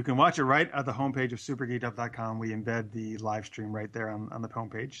 You can watch it right at the homepage of supergeekedup.com. We embed the live stream right there on the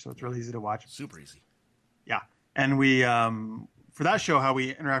homepage, so it's really easy to watch. Super easy. Yeah. And we, for that show, how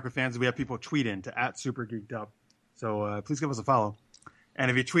we interact with fans is we have people tweet in to @supergeekedup. So please give us a follow.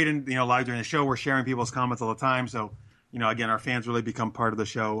 And if you tweet in, live during the show, we're sharing people's comments all the time. So, again, our fans really become part of the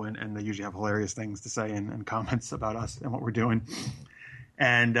show, and they usually have hilarious things to say and comments about us and what we're doing.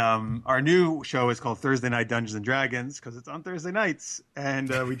 And our new show is called Thursday Night Dungeons and Dragons because it's on Thursday nights,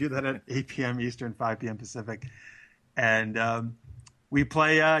 and we do that at 8 p.m. Eastern, 5 p.m. Pacific. And we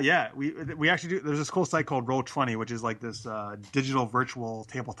play. We actually do. There's this cool site called Roll20, which is like this digital virtual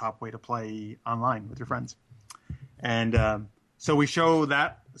tabletop way to play online with your friends. And so we show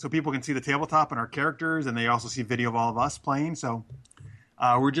that so people can see the tabletop and our characters, and they also see video of all of us playing. So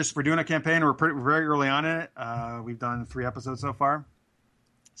we're doing a campaign. We're very early on in it. We've done 3 episodes so far.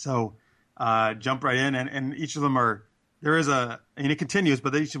 So jump right in, and each of them it continues,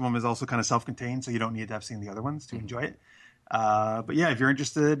 but each of them is also kind of self-contained, so you don't need to have seen the other ones to enjoy it. But yeah, if you're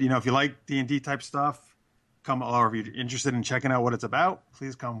interested, if you like D&D type stuff, or if you're interested in checking out what it's about,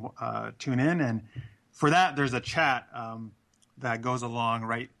 please come tune in. And for that, there's a chat that goes along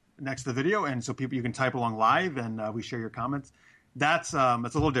right next to the video, and so you can type along live, and we share your comments. That's it's a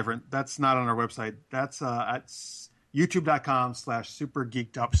little different. That's not on our website. That's at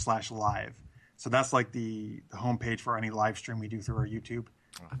youtube.com/supergeekedup/live. So that's like the homepage for any live stream we do through our YouTube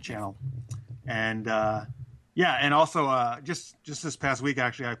channel. And and also just this past week,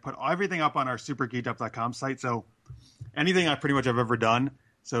 actually, I put everything up on our supergeekedup.com site. So anything I pretty much have ever done.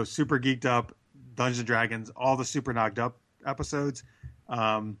 So Super Geeked Up, Dungeons and Dragons, all the Super Knocked Up episodes.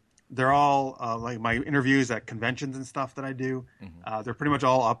 They're all like my interviews at conventions and stuff that I do. Mm-hmm. They're pretty much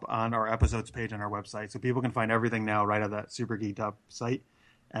all up on our episodes page on our website. So people can find everything now right at that Super Geeked Up site.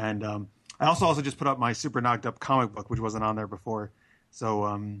 And I also just put up my Super Knocked Up comic book, which wasn't on there before.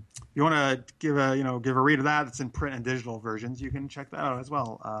 So if you want to give a read of that, it's in print and digital versions. You can check that out as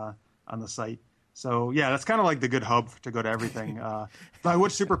well on the site. So yeah, that's kind of like the good hub to go to everything. I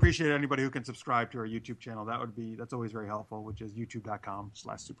would super appreciate anybody who can subscribe to our YouTube channel. That's always very helpful, which is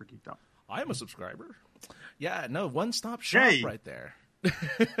youtube.com/supergeekedup. I'm a subscriber. Yeah, no, one-stop shop right there.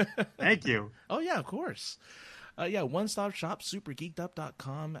 Thank you. Oh yeah, of course. One-stop shop,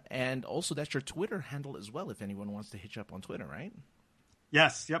 supergeekedup.com, and also that's your Twitter handle as well. If anyone wants to hit you up on Twitter, right?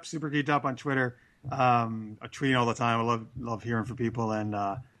 Yes, yep, Super Geeked Up on Twitter. I tweet all the time. I love hearing from people, and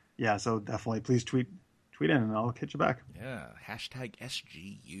so definitely please tweet in, and I'll hit you back. Yeah,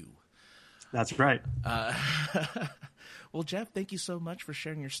 #SGU. That's right. Well, Jeff, thank you so much for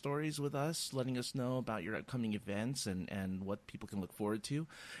sharing your stories with us, letting us know about your upcoming events and what people can look forward to.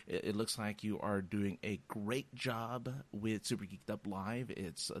 It looks like you are doing a great job with Super Geeked Up Live.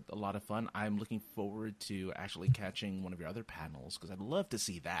 It's a lot of fun. I'm looking forward to actually catching one of your other panels because I'd love to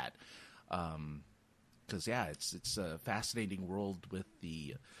see that. Because, it's a fascinating world with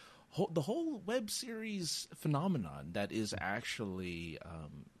the whole web series phenomenon that is actually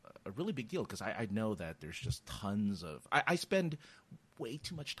a really big deal because I know that there's just tons of... I spend way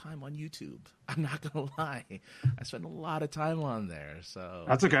too much time on YouTube. I'm not going to lie. I spend a lot of time on there. So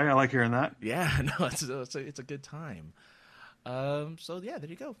that's okay. I like hearing that. Yeah, no, it's a good time. There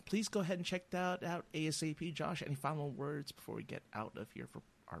you go. Please go ahead and check that out ASAP. Josh, any final words before we get out of here for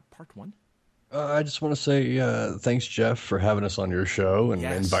our part 1? I just want to say thanks, Jeff, for having us on your show and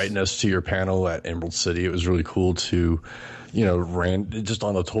inviting us to your panel at Emerald City. It was really cool to, just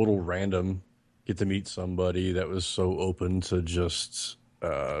on a total random, get to meet somebody that was so open to just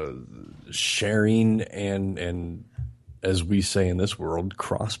sharing and, as we say in this world,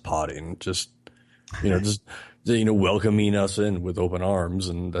 cross-potting, just welcoming us in with open arms.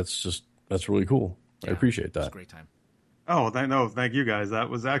 And that's really cool. Yeah, I appreciate that. It was a great time. Oh, no, thank you guys. That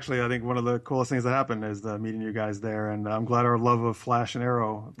was actually, I think, one of the coolest things that happened is meeting you guys there. And I'm glad our love of Flash and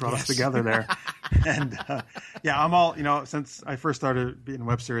Arrow brought us together there. And yeah, I'm all, since I first started being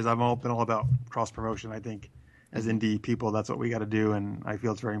web series, I've been all about cross promotion. I think as indie people, that's what we got to do. And I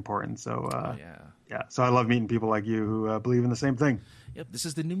feel it's very important. So, yeah. So I love meeting people like you who believe in the same thing. Yep. This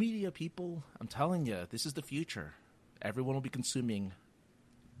is the new media, people. I'm telling you, this is the future. Everyone will be consuming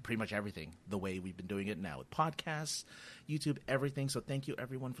pretty much everything the way we've been doing it now with podcasts, YouTube, everything. So thank you,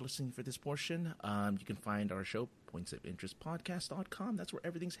 everyone, for listening for this portion. You can find our show, pointsofinterestpodcast.com. That's where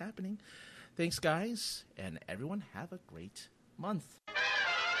everything's happening. Thanks, guys, and everyone have a great month.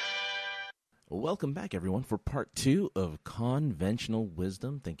 Welcome back, everyone, for part 2 of Conventional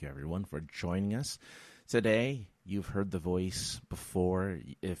Wisdom. Thank you, everyone, for joining us. Today, you've heard the voice before,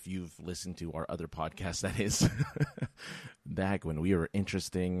 if you've listened to our other podcast, that is, back when we were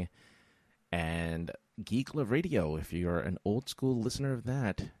interesting, and Geek Love Radio. If you're an old school listener of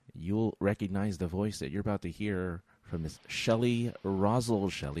that, you'll recognize the voice that you're about to hear from Miss Shelley Rosel.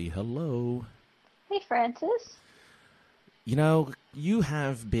 Shelley, hello. Hey, Francis. You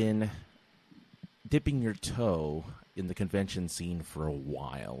have been dipping your toe in the convention scene for a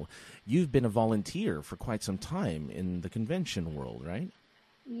while. You've been a volunteer for quite some time in the convention world, right?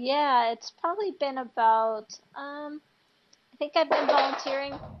 Yeah, it's probably been about, I think I've been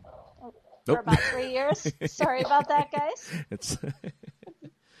volunteering for about 3 years. Sorry about that, guys. It's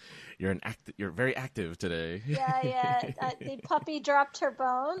You're very active today. Yeah. The puppy dropped her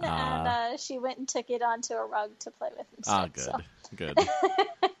bone, and she went and took it onto a rug to play with instead. Good.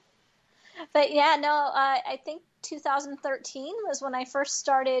 But yeah, no, I think 2013 was when I first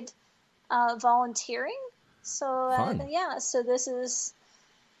started volunteering. So so it's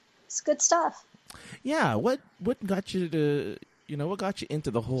good stuff. Yeah, what got you to what got you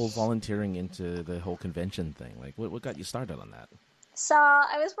into the whole volunteering, into the whole convention thing? Like what got you started on that? So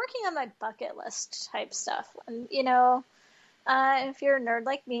I was working on my bucket list type stuff, and if you're a nerd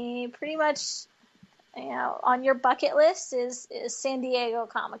like me, pretty much. On your bucket list is San Diego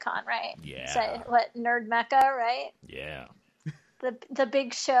Comic-Con, right? Yeah. So, Nerd Mecca, right? Yeah. The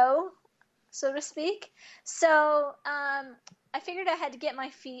big show, so to speak. So I figured I had to get my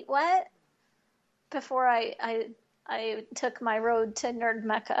feet wet before I took my road to Nerd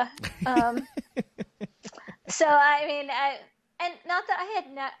Mecca. So and not that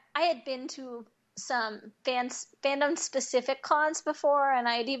I had been to some fandom specific cons before, and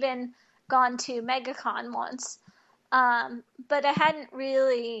I'd even gone to MegaCon once, but I hadn't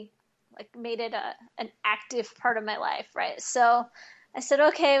really made it an active part of my life, right? So I said,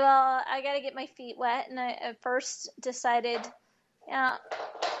 okay, well, I got to get my feet wet, and I at first decided,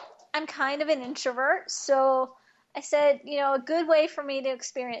 I'm kind of an introvert, so I said, a good way for me to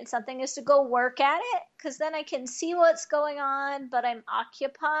experience something is to go work at it, because then I can see what's going on, but I'm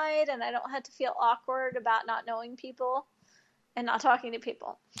occupied, and I don't have to feel awkward about not knowing people and not talking to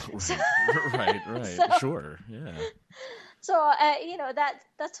people. Right. Sure, yeah. So,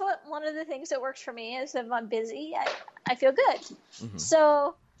 that's one of the things that works for me is if I'm busy, I feel good. Mm-hmm.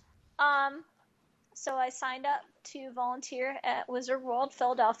 So I signed up to volunteer at Wizard World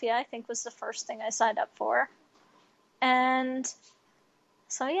Philadelphia, I think was the first thing I signed up for. And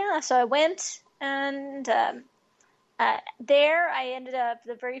so I went, and there I ended up,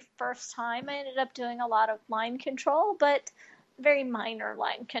 the very first time, I ended up doing a lot of line control, but very minor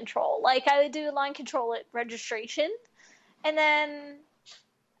line control. Like I would do line control at registration, and then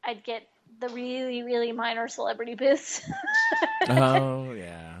I'd get the really, really minor celebrity booths. Oh,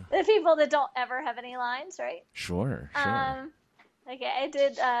 yeah. The people that don't ever have any lines, right? Sure. Okay, I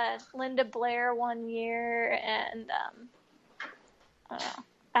did Linda Blair one year, and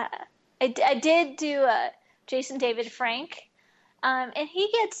I did do Jason David Frank, and he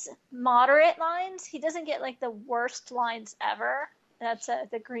gets moderate lines. He doesn't get like the worst lines ever. That's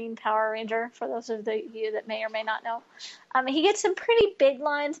the Green Power Ranger, for those of you that may or may not know. He gets some pretty big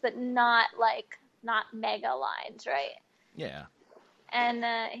lines, but not mega lines, right? Yeah. And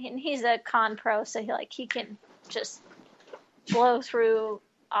he's a con pro, so he can just blow through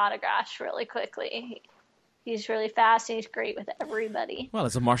autographs really quickly. He's really fast, and he's great with everybody. Well,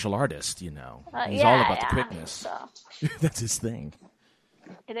 as a martial artist, he's all about the quickness. So. That's his thing.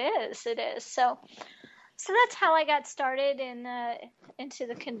 It is. So that's how I got started into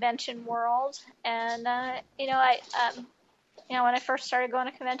the convention world. And when I first started going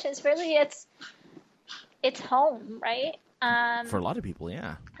to conventions, really it's home, right? For a lot of people,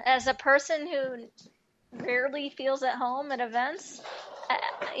 yeah. As a person who rarely feels at home at events,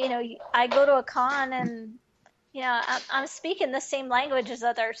 I go to a con and I'm speaking the same language as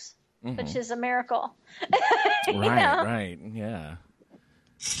others. which is a miracle. Right, yeah.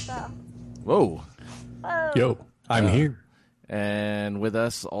 So. Whoa. Yo, I'm here. And with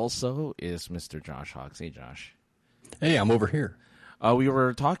us also is Mr. Josh Hawks. Hey, Josh. Hey, I'm over here. We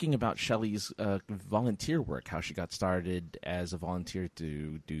were talking about Shelley's volunteer work, how she got started as a volunteer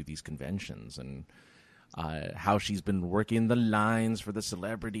to do these conventions, and how she's been working the lines for the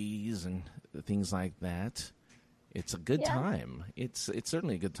celebrities and things like that. It's a good time. It's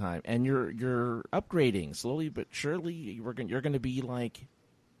certainly a good time, and you're upgrading slowly but surely. You're going to be like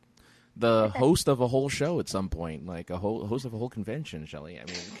the host of a whole show at some point, like host of a whole convention, Shelley. I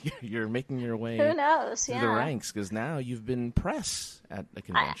mean, you're making your way. Who knows? Through the ranks, because now you've been press at a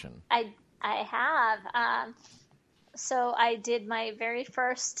convention. I have. So I did my very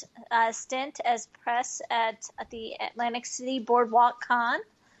first stint as press at the Atlantic City Boardwalk Con.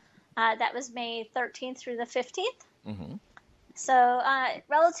 That was May 13th through the 15th. Mm-hmm. So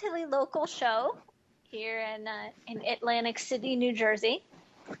relatively local show here in Atlantic City, New Jersey.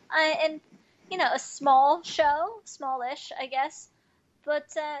 And, a small show, smallish, I guess. But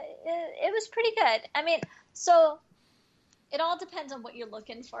it was pretty good. I mean, so it all depends on what you're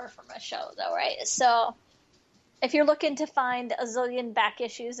looking for from a show, though, right? So if you're looking to find a zillion back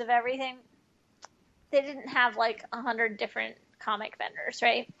issues of everything, they didn't have like 100 different comic vendors,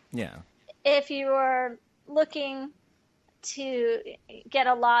 right? Yeah. If you were looking to get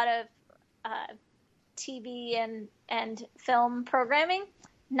a lot of TV and film programming,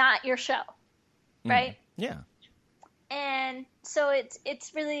 not your show, right? Yeah. And so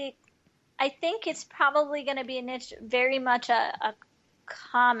it's really, I think it's probably going to be a niche, very much a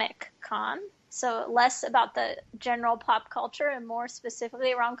comic con. So less about the general pop culture and more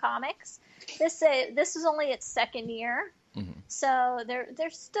specifically around comics. This is only its second year. Mm-hmm. So they're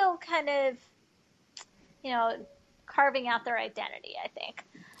still kind of, carving out their identity, I think.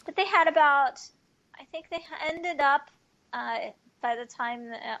 But they had they ended up, by the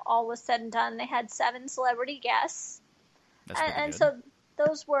time all was said and done, they had 7 celebrity guests. And so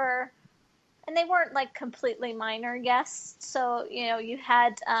those were, and they weren't like completely minor guests. So, you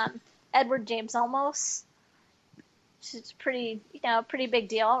had Edward James Olmos, which is pretty big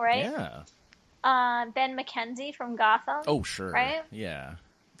deal, right? Yeah. Ben McKenzie from Gotham. Oh, sure. Right? Yeah.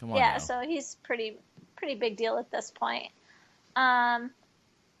 Come on. Yeah, now. so he's pretty big deal at this point.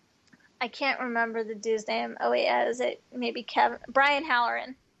 I can't remember the dude's name. Oh, yeah, is it maybe Brian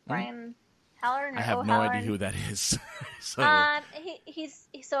Halloran? Brian Halloran? I have no idea who that is. So. He's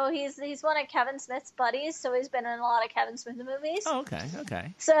one of Kevin Smith's buddies, so he's been in a lot of Kevin Smith movies. Oh,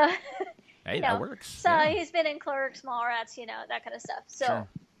 okay. So, hey, that works. So he's been in Clerks, Mallrats, that kind of stuff. So, sure.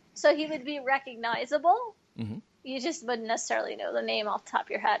 So he would be recognizable. Mm-hmm. You just wouldn't necessarily know the name off the top of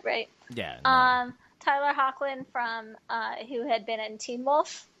your head, right? Yeah. No. Tyler Hoechlin from who had been in Teen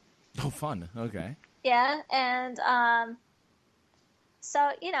Wolf. Oh, fun. Okay. Yeah, and so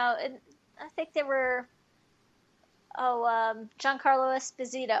I think there were Giancarlo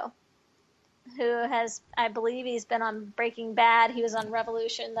Esposito, who has, I believe, he's been on Breaking Bad. He was on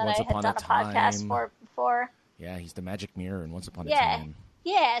Revolution that Once I had done a podcast for before. Yeah, he's the Magic Mirror in Once Upon a Time.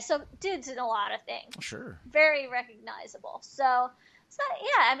 Yeah, so dude's in a lot of things. Sure. Very recognizable. So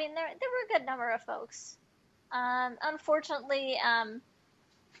yeah, I mean, there were a good number of folks. Unfortunately,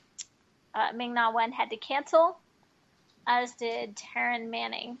 Ming-Na Wen had to cancel, as did Taryn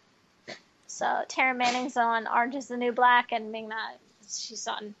Manning. So Taryn Manning's on Orange is the New Black, and Ming-Na, she's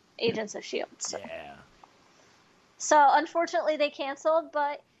on Agents of S.H.I.E.L.D. So. Yeah. So unfortunately they canceled,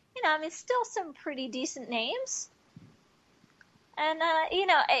 but, still some pretty decent names. And,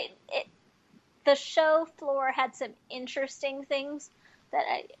 the show floor had some interesting things that,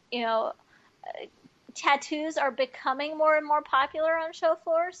 tattoos are becoming more and more popular on show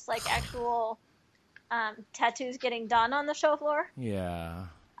floors, like actual tattoos getting done on the show floor. Yeah.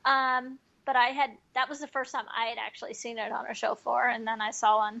 But that was the first time I had actually seen it on a show floor, and then I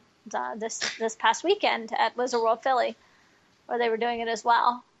saw one this past weekend at Wizard World Philly, where they were doing it as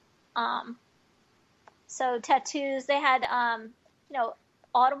well. So tattoos, they had,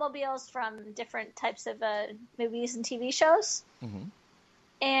 automobiles from different types of movies and TV shows. Mm-hmm.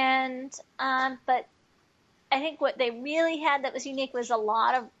 And, but I think what they really had that was unique was a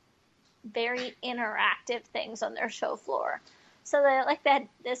lot of very interactive things on their show floor. So they had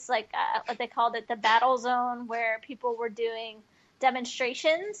this, what they called it, the battle zone, where people were doing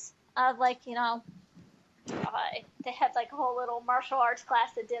demonstrations of, they had a whole little martial arts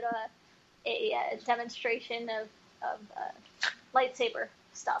class that did a demonstration of lightsaber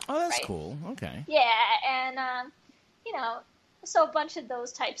stuff. Oh, that's right? cool. Okay. Yeah, and so a bunch of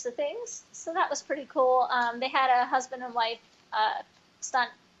those types of things. So that was pretty cool. They had a husband and wife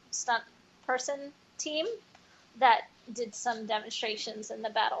stunt stunt person team that did some demonstrations in the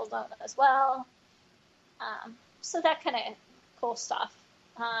battle zone as well. So that kind of cool stuff.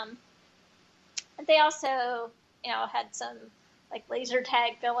 And they also, had some like laser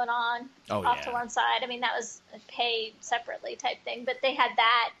tag going on off to one side. I mean, that was paid separately type thing, but they had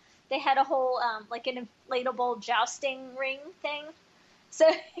that. They had a whole like an inflatable jousting ring thing, so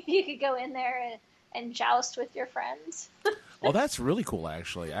you could go in there and joust with your friends. Oh, that's really cool,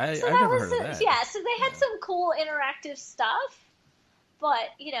 actually. I've So never heard of that. Yeah, so they had some cool interactive stuff, but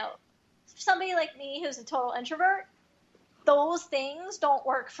somebody like me who's a total introvert, those things don't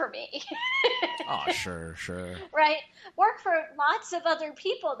work for me. Oh, sure. Right? Work for lots of other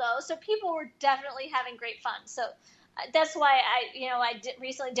people, though. So people were definitely having great fun. So that's why I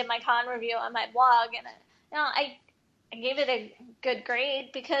recently did my con review on my blog, and I gave it a good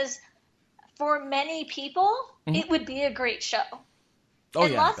grade because for many people, it would be a great show. Oh,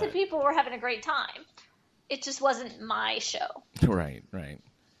 and yeah, lots of people were having a great time. It just wasn't my show. Right.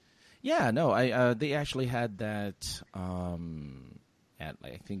 Yeah, no, they actually had that at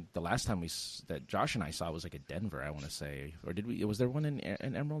I think the last time that Josh and I saw was like at Denver, I want to say, or did we? Was there one in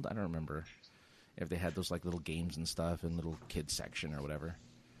Emerald? I don't remember if they had those like little games and stuff and little kids section or whatever.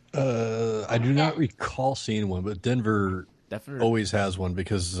 I do not recall seeing one, but Denver always has one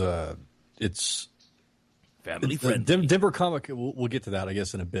because it's family friendly. Denver Comic. We'll get to that, I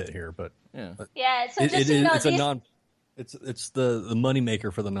guess, in a bit here, but yeah. So just it's the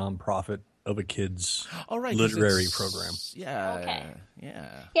moneymaker for the nonprofit of a kid's literary program. Yeah. Okay. Yeah.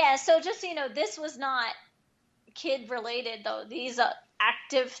 Yeah. So just this was not kid related though. These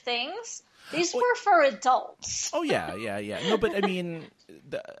active things. These were for adults. Oh yeah. No, but I mean,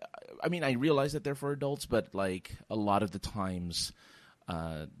 I realize that they're for adults, but like a lot of the times,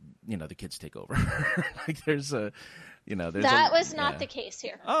 the kids take over. Like there's that was not the case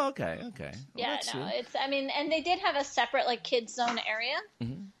here. Oh, okay. Yeah, no, it's. I mean, and they did have a separate like kids zone area.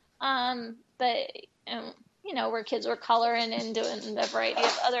 But where kids were coloring and doing a variety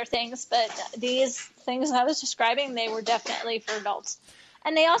of other things. But these things I was describing, they were definitely for adults.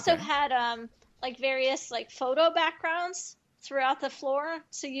 And they also had like various like photo backgrounds throughout the floor,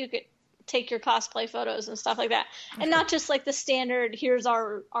 so you could take your cosplay photos and stuff like that, and not just like the standard. Here's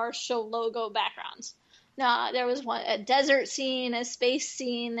our show logo backgrounds. No, there was a desert scene, a space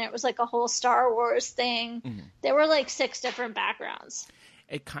scene. There was like a whole Star Wars thing. There were like 6 different backgrounds.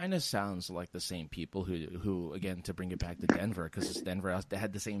 It kind of sounds like the same people who again, to bring it back to Denver, because Denver, they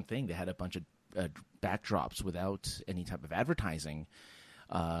had the same thing. They had a bunch of backdrops without any type of advertising.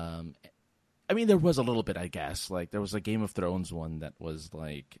 I mean, there was a little bit, I guess. Like there was a Game of Thrones one that was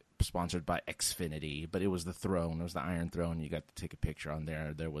like sponsored by Xfinity, but it was the throne. It was the Iron Throne. You got to take a picture on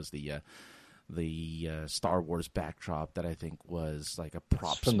there. There was the Star Wars backdrop that I think was like a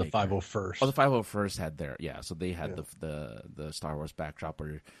props from the maker. 501st. Oh, the 501st had their so they had the Star Wars backdrop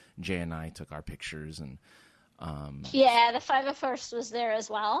where Jay and I took our pictures and the 501st was there as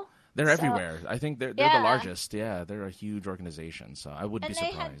well. They're everywhere. I think they're the largest. Yeah, they're a huge organization, so I wouldn't be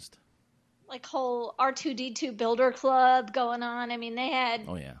surprised. Like whole R2D2 Builder Club going on. I mean, they had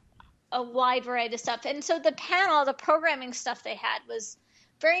a wide variety of stuff, and so the programming stuff they had was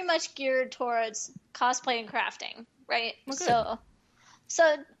very much geared towards cosplay and crafting, right? Okay.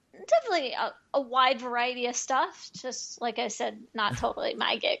 So definitely a wide variety of stuff. Just like I said, not totally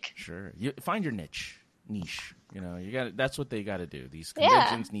my gig. Sure, you find your niche. You got that's what they got to do. These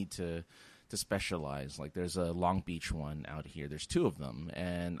conventions need to specialize. Like there's a Long Beach one out here. There's 2 of them,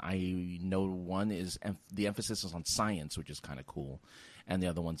 and I know one is the emphasis is on science, which is kind of cool, and the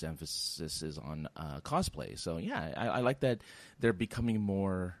other one's emphasis is on cosplay. So yeah, I like that they're becoming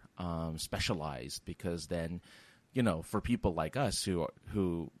more specialized, because then, for people like us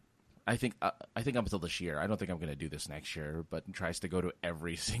who I think up until this year, I don't think I'm going to do this next year, but tries to go to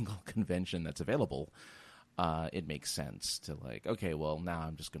every single convention that's available. It makes sense to like, okay, well, now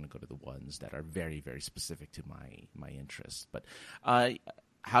I'm just going to go to the ones that are very, very specific to my interests. But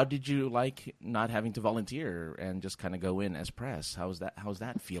how did you like not having to volunteer and just kind of go in as press? How's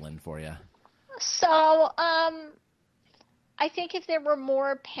that feeling for you? So, I think if there were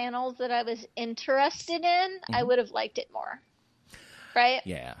more panels that I was interested in, I would have liked it more. Right?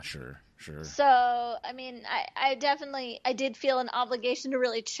 Yeah, sure. So, I mean, I did feel an obligation to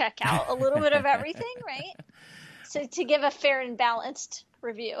really check out a little bit of everything, right? So to give a fair and balanced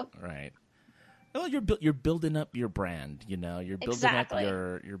review. Right. Well, you're building up your brand, You're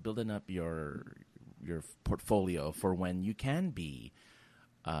building up your portfolio for when you can be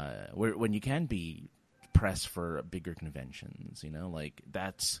press for bigger conventions, Like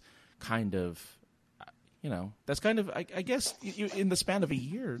that's kind of that's kind of, I guess, in the span of a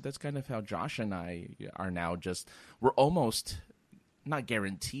year, that's kind of how Josh and I are now. We're almost not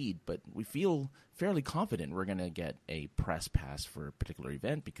guaranteed, but we feel fairly confident we're going to get a press pass for a particular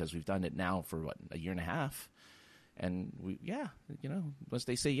event because we've done it now for a year and a half. And once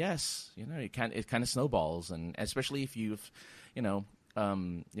they say yes, it kind of snowballs, and especially if you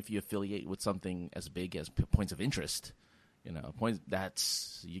affiliate with something as big as Points of Interest,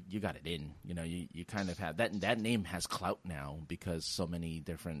 that's you got it in. You kind of have that name has clout now because so many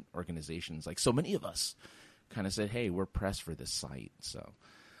different organizations, like so many of us, kind of said, "Hey, we're pressed for this site." So,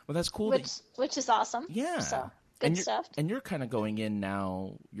 well, that's cool. Which is awesome. Yeah. So. Good stuff. And you're kind of going in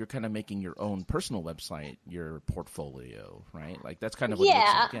now. You're kind of making your own personal website, your portfolio, right? Like that's kind of what it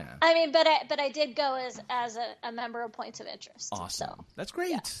looks like. Yeah. I mean, but I did go as a member of Points of Interest. Awesome. So. That's great.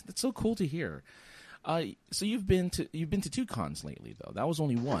 Yeah. That's so cool to hear. So you've been to 2 cons lately, though. That was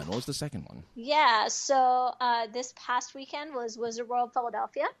only one. What was the second one? Yeah. So this past weekend was Wizard World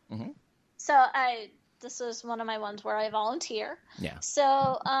Philadelphia. Mm-hmm. So this was one of my ones where I volunteer. Yeah.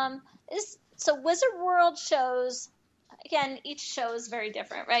 So So Wizard World shows, again, each show is very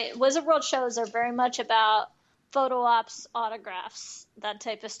different, right? Wizard World shows are very much about photo ops, autographs, that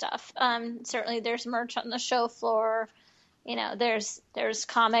type of stuff. Certainly there's merch on the show floor. There's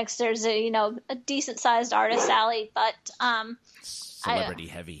comics. There's a decent sized artist alley, but celebrity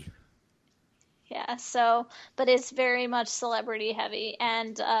heavy. Yeah. So, but it's very much celebrity heavy,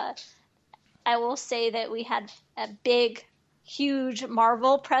 and I will say that we had a big, huge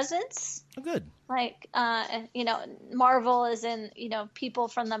Marvel presence. Oh, good. Like, Marvel is in, people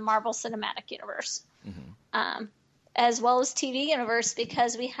from the Marvel Cinematic Universe, as well as TV universe,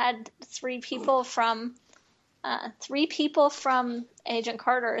 because we had 3 people from Agent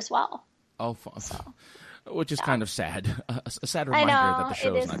Carter as well. Oh, which is kind of sad. A sad reminder that the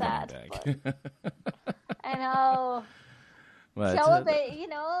show is not coming back. I know. But,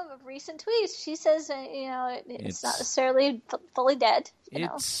 recent tweets. She says, it's not necessarily fully dead.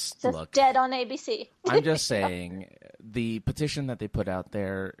 It's just dead on ABC. I'm just saying, the petition that they put out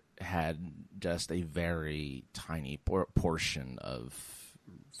there had just a very tiny portion of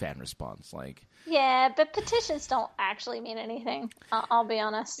fan response. Yeah, but petitions don't actually mean anything. I'll be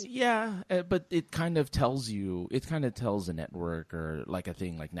honest. Yeah, but it kind of tells a network or like a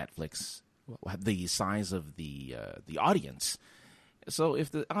thing like Netflix, the size of the audience. So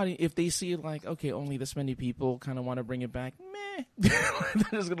if they see okay, only this many people kind of want to bring it back, meh, they're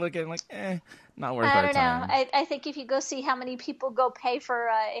just gonna look at it not worth our time. I don't know. I think if you go see how many people go pay for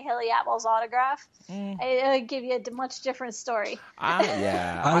Haley Atwell's autograph, it'll give you a much different story.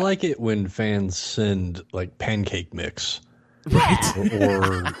 I like it when fans send pancake mix,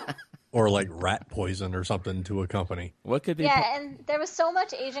 yeah. or rat poison or something to a company. What could they? Yeah, and there was so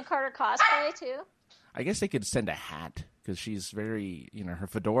much Agent Carter cosplay too. I guess they could send a hat because she's very, her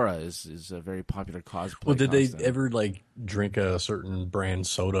fedora is a very popular cosplay. Well, did they ever drink a certain brand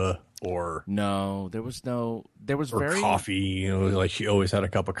soda or? No, there was coffee. She always had a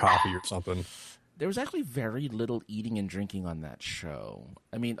cup of coffee or something. There was actually very little eating and drinking on that show.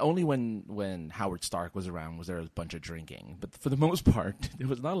 I mean, only when Howard Stark was around was there a bunch of drinking. But for the most part, there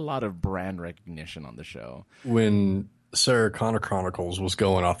was not a lot of brand recognition on the show. When Sarah Connor Chronicles was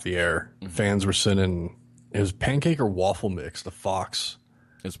going off the air, fans were sending, it was pancake or waffle mix, the Fox.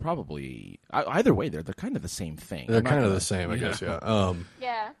 It was probably, either way, they're kind of the same thing. They're kind of the same, I guess, yeah.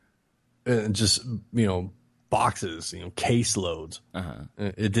 Yeah. And just, boxes, case loads.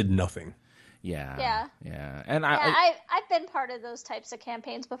 It did nothing. Yeah. And I've been part of those types of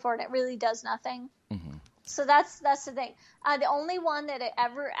campaigns before, and it really does nothing. Mm-hmm. So that's the thing. The only one that it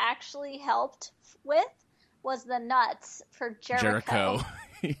ever actually helped with was the nuts for Jericho.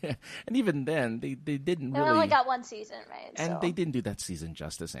 Yeah. And even then, they didn't really. They only got 1 season, right? And they didn't do that season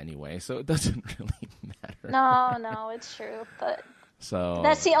justice anyway, so it doesn't really matter. No, it's true, but. So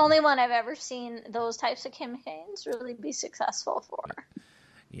that's the only one I've ever seen those types of campaigns really be successful for.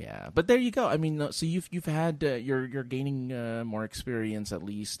 Yeah, but there you go. I mean, so you've had you're gaining more experience at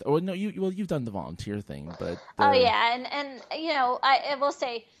least. Oh no, you've done the volunteer thing, but oh yeah, and I will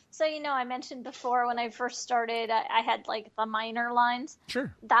say. So I mentioned before when I first started, I had the minor lines.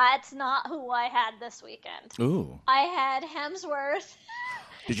 Sure. That's not who I had this weekend. Ooh. I had Hemsworth.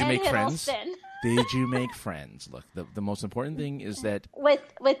 Did you make friends? Hiddleston. Did you make friends? Look, the most important thing is that with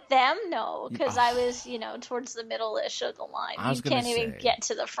them, no, because I was towards the middle-ish of the line. You can't even get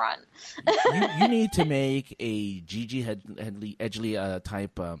to the front. you need to make a Gigi Edgley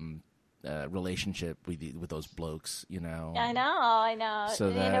type relationship with those blokes. I know. So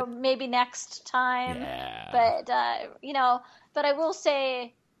that, maybe next time. Yeah. But but I will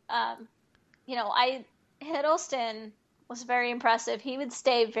say, Hiddleston was very impressive. He would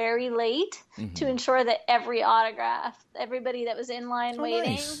stay very late to ensure that everybody that was in line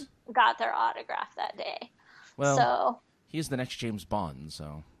waiting, got their autograph that day. Well, so he's the next James Bond,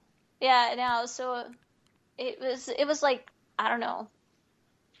 so. Yeah, no, so it was like, I don't know,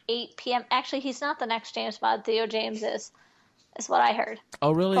 8 p.m. Actually, he's not the next James Bond. Theo James is what I heard.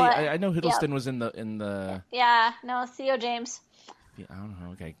 Oh, really? But, I know Hiddleston was in the. Yeah, no, Theo James. Yeah, I don't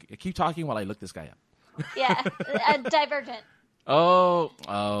know. Okay, keep talking while I look this guy up. Yeah, Divergent. Oh,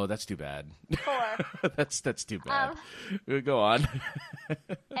 that's too bad. 4. that's too bad. Go on.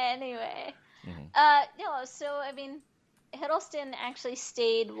 Anyway, no. So I mean, Hiddleston actually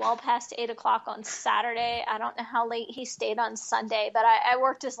stayed well past 8 o'clock on Saturday. I don't know how late he stayed on Sunday, but I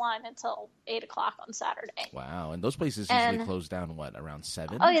worked his line until 8 o'clock on Saturday. Wow, and those places usually close down around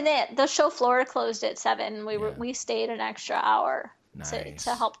 7? Oh, yeah, the show floor closed at 7. We stayed an extra hour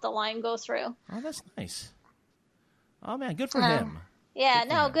to help the line go through. Oh, that's nice. Oh man, good for him.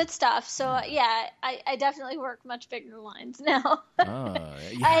 Yeah, good stuff. So I definitely work much bigger lines now. Oh,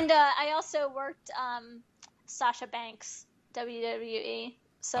 yeah. And I also worked Sasha Banks WWE.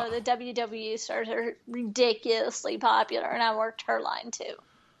 So the WWE stars are ridiculously popular, and I worked her line too.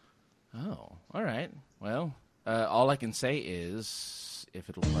 Oh, all right. Well, all I can say is if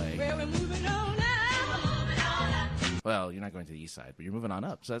it'll play. Well, we're moving on now. Well, you're not going to the east side, but you're moving on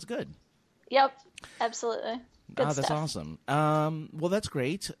up, so that's good. Yep, absolutely. Good That's stuff. awesome. Well, that's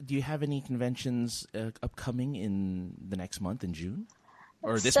great. Do you have any conventions upcoming in the next month in June?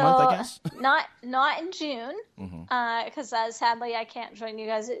 Or this month, I guess? Not in June, because sadly I can't join you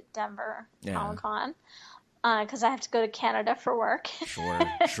guys at Denver Comic-Con, because I have to go to Canada for work.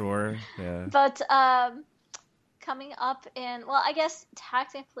 Sure, yeah. But coming up I guess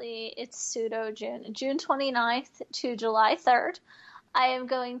technically it's pseudo-June. June 29th to July 3rd, I am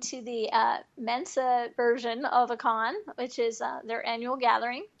going to the Mensa version of a con, which is their annual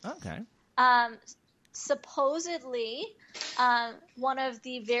gathering. Okay. Supposedly, one of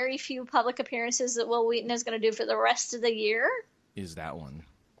the very few public appearances that Will Wheaton is going to do for the rest of the year is that one.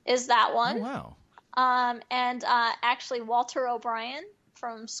 Oh, wow. And actually, Walter O'Brien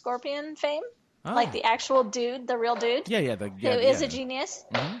from Scorpion fame, Oh. like the actual dude, the real dude, who is a genius,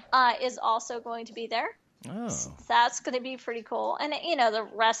 is also going to be there. Oh. So that's going to be pretty cool. And, the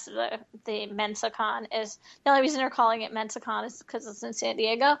rest of the MensaCon is, the only reason they're calling it MensaCon is because it's in San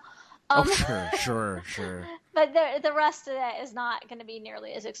Diego. Sure. But the rest of that is not going to be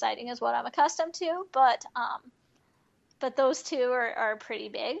nearly as exciting as what I'm accustomed to. But those two are pretty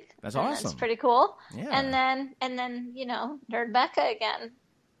big. That's awesome. That's pretty cool. Yeah. And then Nerd Mecca again.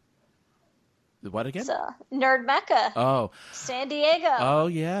 What again? So, Nerd Mecca. Oh. San Diego. Oh,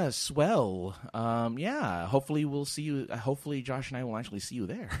 yes. Well, hopefully we'll see you. Hopefully Josh and I will actually see you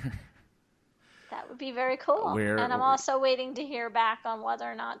there. That would be very cool. And I'm also waiting to hear back on whether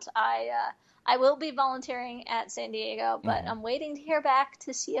or not I will be volunteering at San Diego, but I'm waiting to hear back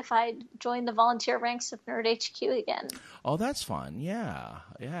to see if I join the volunteer ranks of Nerd HQ again. Oh, that's fun. Yeah.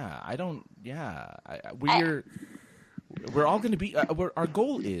 We're all going to be. Our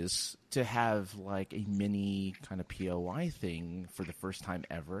goal is to have like a mini kind of POI thing for the first time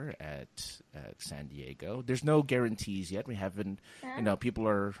ever at San Diego. There's no guarantees yet. We haven't. People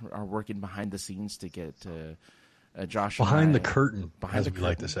are working behind the scenes to get Josh behind the curtain, behind as we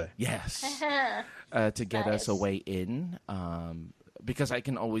like to say. Yes, to get us a way in. Because I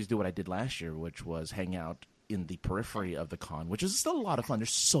can always do what I did last year, which was hang out in the periphery of the con, which is still a lot of fun.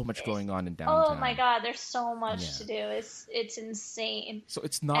 There's so much going on in downtown. Oh my God, there's so much to do. It's insane. So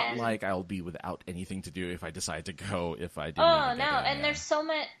it's not like I'll be without anything to do if I decide to go. If I didn't. Oh no, and there's so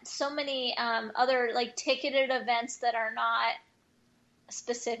many other like ticketed events that are not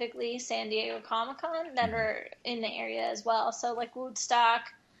specifically San Diego Comic-Con that are in the area as well. So like Woodstock,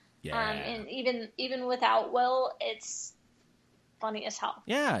 and even without Will, it's funny as hell.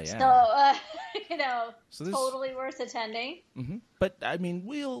 Yeah. So, totally worth attending. Mm-hmm. But I mean,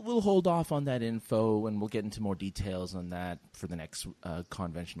 we'll hold off on that info, and we'll get into more details on that for the next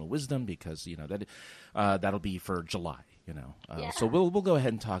Conventional Wisdom, because that'll be for July. So we'll go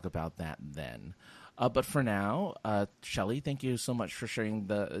ahead and talk about that then. But for now, Shelley, thank you so much for sharing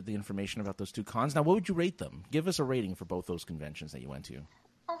the information about those two cons. Now, what would you rate them? Give us a rating for both those conventions that you went to.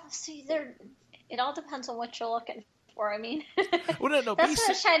 Oh, see, it all depends on what you're looking for. I mean, well, no, that's what I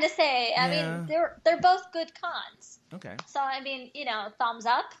was trying to say. I mean, they're both good cons. Okay. So I mean, thumbs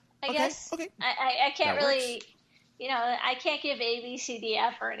up. I guess. Okay. I can't that really, I can't give A, B, C, D,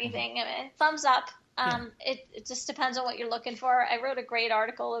 F or anything. I mean, thumbs up. It just depends on what you're looking for. I wrote a great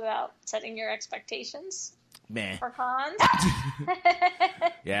article about setting your expectations. Meh. for cons.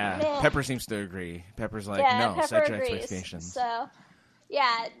 Yeah, Meh. Pepper seems to agree. Pepper's like, Yeah, no, Pepper set your agrees. expectations. So,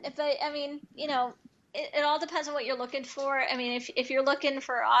 yeah, but I mean, you know, it all depends on what you're looking for. I mean, if you're looking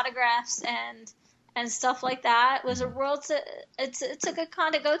for autographs and stuff like that, Wizard World's it's a good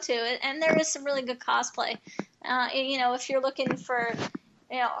con to go to, and there is some really good cosplay. You know, if you're looking for,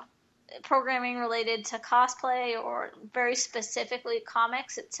 you know, programming related to cosplay or very specifically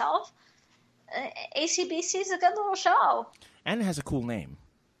comics itself, ACBC is a good little show. And it has a cool name.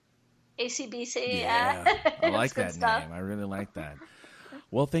 ACBC, Yeah, I like It's good that stuff. name. I really like that.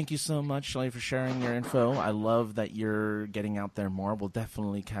 Well, thank you so much, Shelley, for sharing your info. I love that you're getting out there more. We'll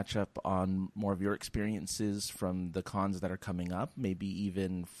definitely catch up on more of your experiences from the cons that are coming up, maybe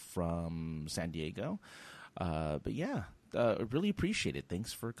even from San Diego. But yeah, I really appreciate it.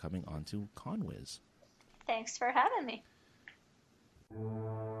 Thanks for coming on to ConWiz. Thanks for having me.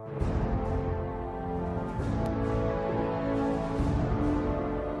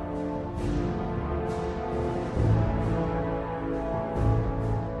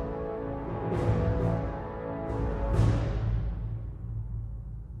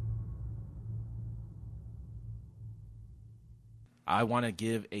 I want to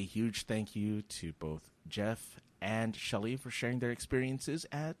give a huge thank you to both Jeff and Shelley for sharing their experiences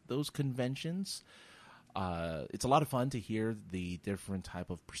at those conventions. It's a lot of fun to hear the different type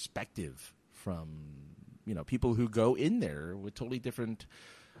of perspective from, you know, people who go in there with totally different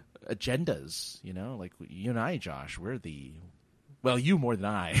agendas. You know, like you and I, Josh, we're you more than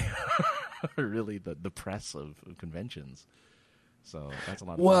I, are really the press of conventions. So that's a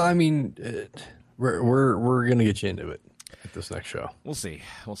lot of Well, fun. I mean, we're gonna get you into it at this next show. We'll see.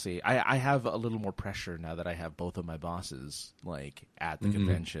 I have a little more pressure now that I have both of my bosses like at the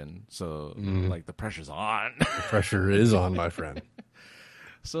convention. So like the pressure's on. The pressure is on, my friend.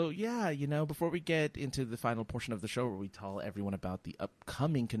 So yeah, you know, before we get into the final portion of the show where we tell everyone about the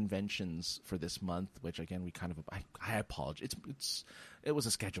upcoming conventions for this month, which again we kind of I apologize. It was a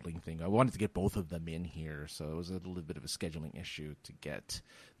scheduling thing. I wanted to get both of them in here, so it was a little bit of a scheduling issue to get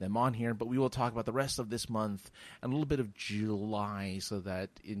them on here. But we will talk about the rest of this month and a little bit of July, so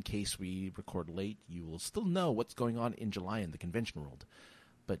that in case we record late, you will still know what's going on in July in the convention world.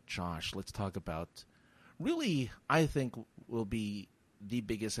 But Josh, let's talk about really, I think will be the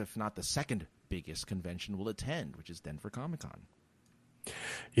biggest, if not the second biggest convention we'll attend, which is Denver Comic-Con.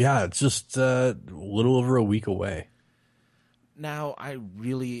 Yeah, it's just a little over a week away. Now,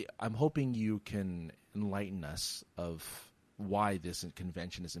 I'm hoping you can enlighten us of why this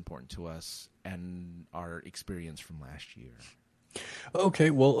convention is important to us and our experience from last year.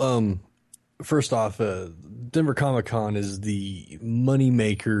 Okay, well, first off, Denver Comic-Con is the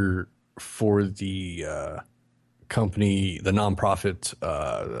moneymaker for the company, the nonprofit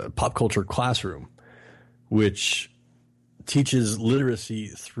Pop Culture Classroom, which teaches literacy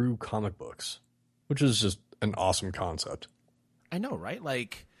through comic books, which is just an awesome concept. I know, right?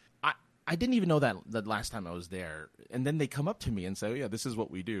 Like, I didn't even know that the last time I was there. And then they come up to me and say, oh, yeah, this is what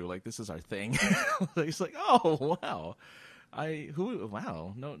we do. Like, this is our thing. It's like, oh, wow.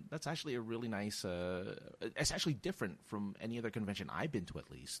 Wow. No, that's actually a really nice, it's actually different from any other convention I've been to, at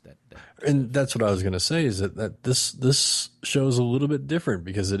least. And that's what I was going to say, is that this show is a little bit different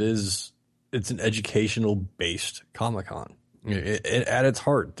because it's an educational based Comic-Con. At its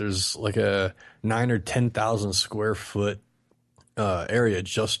heart, there's like a 9,000 or 10,000 square foot area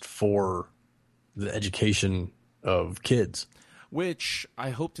just for the education of kids, which I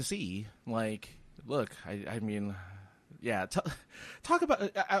hope to see. Like, look, I mean, yeah. Talk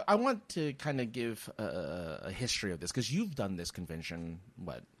about. I want to kind of give a history of this, because you've done this convention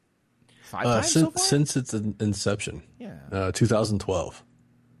 5 times so far? Since its inception. Yeah, 2012.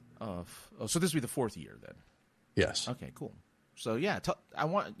 So this will be the 4th year then. Yes. Okay, cool. So yeah,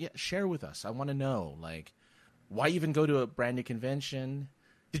 share with us. I want to know, like, why even go to a brand new convention?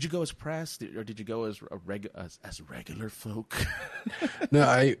 Did you go as press, or did you go as regular folk? No,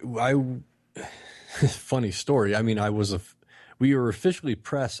 I funny story. I mean, we were officially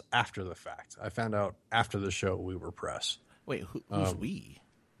press after the fact. I found out after the show we were press. Wait, who's we?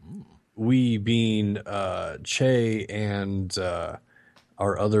 We being Che and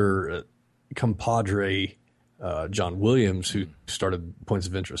our other compadre, John Williams, who started Points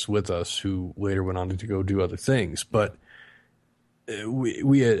of Interest with us, who later went on to go do other things. But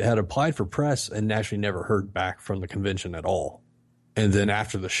we had applied for press and actually never heard back from the convention at all. And then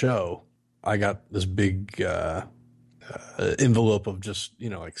after the show, I got this big envelope of just,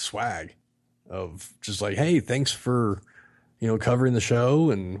 like swag of just like, hey, thanks for, covering the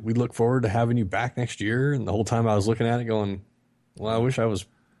show, and we look forward to having you back next year. And the whole time I was looking at it going, well, I wish I was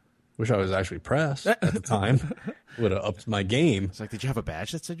Wish I was actually press at the time. Would have upped my game. It's like, did you have a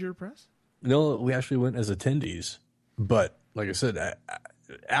badge that said you were press? No, we actually went as attendees. But like I said,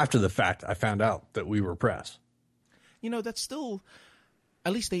 after the fact, I found out that we were press. That's still,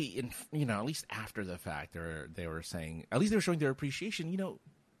 at least at least after the fact, they were saying, at least they were showing their appreciation.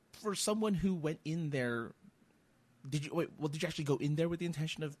 For someone who went in there, did you actually go in there with the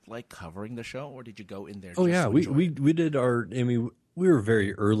intention of like covering the show, or did you go in there? Oh yeah, we did our. I mean, we were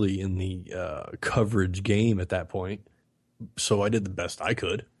very early in the coverage game at that point, so I did the best I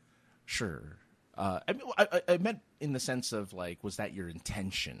could. Sure. I meant in the sense of like, was that your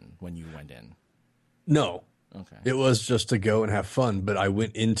intention when you went in? No. Okay. It was just to go and have fun, but I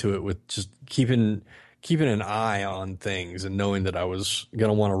went into it with just keeping an eye on things and knowing that I was going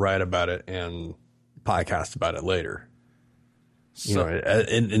to want to write about it and podcast about it later. So,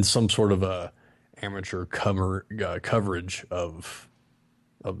 in some sort of a amateur coverage of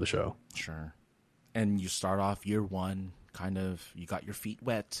the show. Sure. And you start off year one, kind of, you got your feet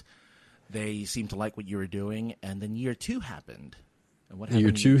wet. They seemed to like what you were doing, and then year two happened. And what happened?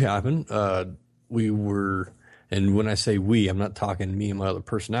 Year two happened. We were, and when I say we, I'm not talking me and my other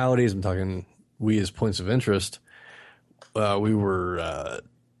personalities. I'm talking we as points of interest. We were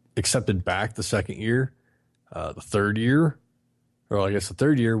accepted back the second year. The third year, or I guess the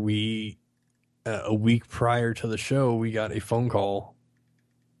third year, we a week prior to the show, we got a phone call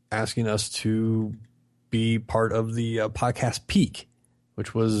asking us to be part of the podcast Peak,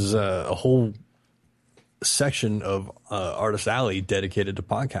 which was a whole section of Artist Alley dedicated to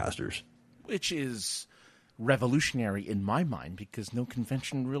podcasters. Which is revolutionary in my mind, because no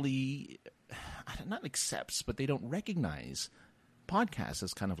convention really, not accepts, but they don't recognize podcasts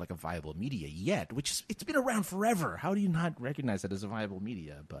as kind of like a viable media yet, it's been around forever. How do you not recognize that as a viable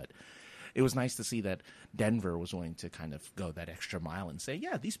media? But it was nice to see that Denver was willing to kind of go that extra mile and say,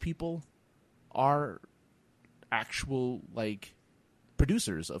 yeah, these people are actual, like,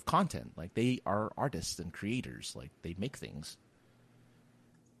 producers of content. Like, they are artists and creators. Like, they make things.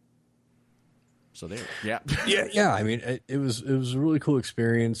 So there, yeah. Yeah. I mean, it was a really cool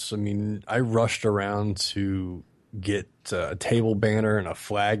experience. I mean, I rushed around to get a table banner and a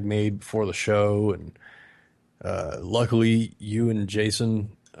flag made before the show, and luckily, you and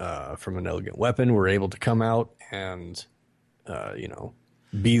Jason from An Elegant Weapon were able to come out and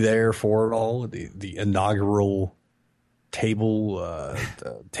be there for it all. The inaugural table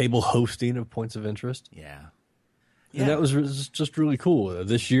table hosting of Points of Interest. Yeah. And that was just really cool.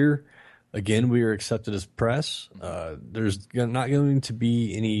 This year, again, we were accepted as press. There's not going to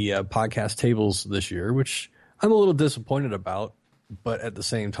be any podcast tables this year, which I'm a little disappointed about. But at the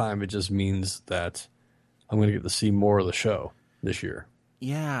same time, it just means that I'm going to get to see more of the show this year.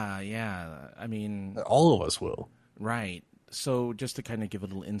 Yeah. I mean, all of us will. Right. So just to kind of give a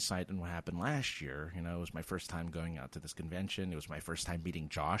little insight on what happened last year, it was my first time going out to this convention. It was my first time meeting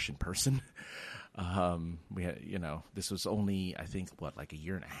Josh in person. We had, this was only, I think, like a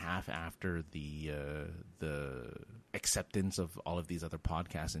year and a half after the acceptance of all of these other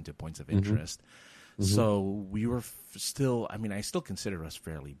podcasts into Points of Interest. Mm-hmm. So we were still, I still consider us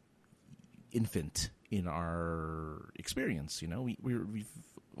fairly infant in our experience. We've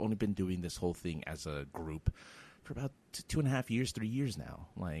only been doing this whole thing as a group for about 2.5 years, 3 years now,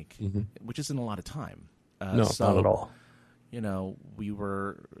 which isn't a lot of time. No, not at all. We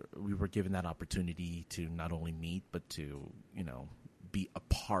were given that opportunity to not only meet, but to, be a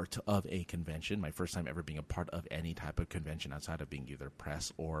part of a convention. My first time ever being a part of any type of convention outside of being either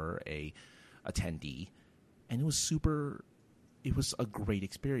press or a attendee. And it was a great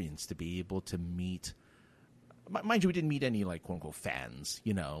experience to be able to meet. Mind you, we didn't meet any, like, quote unquote fans,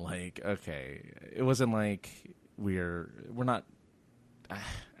 okay. It wasn't like we're not,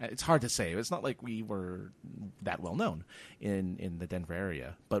 it's hard to say. It's not like we were that well known in the Denver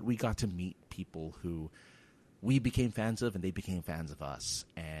area, but we got to meet people who we became fans of and they became fans of us,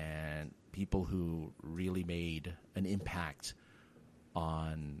 and people who really made an impact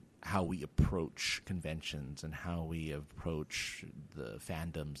on how we approach conventions and how we approach the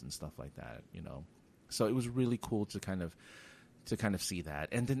fandoms and stuff like that, So it was really cool to kind of see that,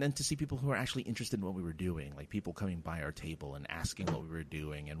 and then to see people who are actually interested in what we were doing, like people coming by our table and asking what we were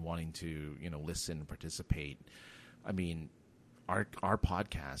doing and wanting to, listen and participate. I mean, our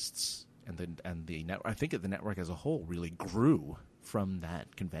podcasts and the network, I think the network as a whole really grew from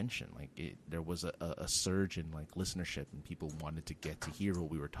that convention. Like there was a surge in like listenership, and people wanted to get to hear what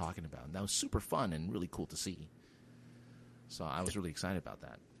we were talking about, and that was super fun and really cool to see. So I was really excited about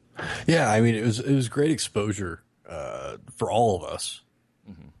that. Yeah, it was great exposure for all of us,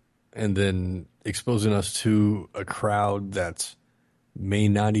 and then exposing us to a crowd that may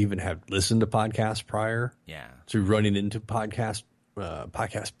not even have listened to podcasts prior Yeah. to running into podcast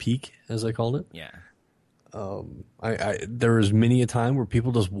peak, as I called it. Yeah. There was many a time where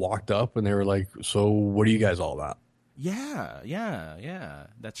people just walked up and they were like, "So what are you guys all about?" Yeah.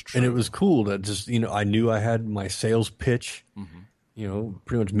 That's true. And it was cool to just, I knew I had my sales pitch,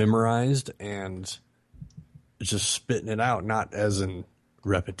 pretty much memorized and just spitting it out, not as in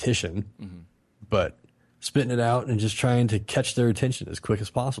repetition, but spitting it out and just trying to catch their attention as quick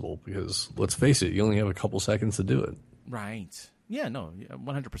as possible because let's face it, you only have a couple seconds to do it. Right. Yeah, no,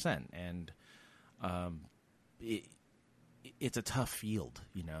 100%. And it's a tough field,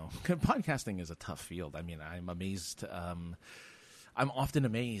 Podcasting is a tough field. I mean, I'm amazed. I'm often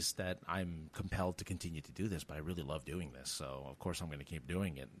amazed that I'm compelled to continue to do this, but I really love doing this. So, of course, I'm going to keep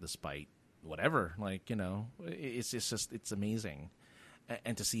doing it despite whatever. It's amazing.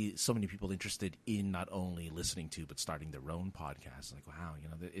 And to see so many people interested in not only listening to, but starting their own podcast. Like, wow,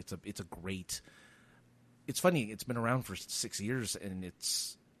 it's a great, it's funny. It's been around for 6 years and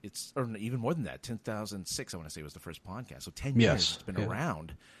it's, or even more than that, 2006, I want to say was the first podcast. So 10 years it's been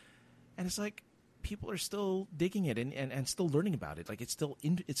around. And it's like, people are still digging it and still learning about it. Like it's still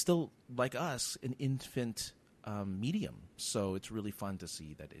like us, an infant medium. So it's really fun to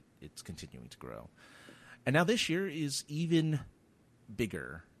see that it's continuing to grow. And now this year is even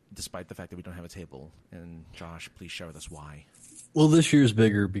bigger, despite the fact that we don't have a table. And Josh, please share with us why. Well, this year's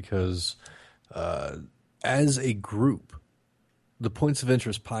bigger because as a group, the Points of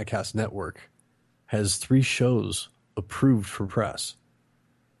Interest Podcast Network has 3 shows approved for press.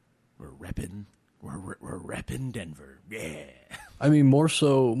 We're repping Denver. Yeah. I mean, more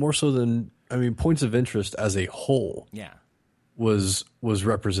so than Points of Interest as a whole. Yeah. Was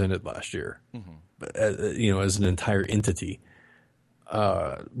represented last year, as an entire entity,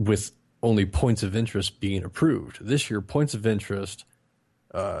 with only Points of Interest being approved. This year, Points of Interest,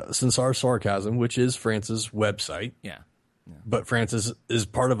 since our sarcasm, which is France's website, but Francis is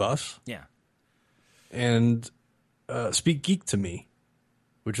part of us, and Speak Geek to Me,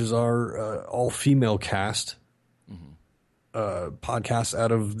 which is our all-female cast podcast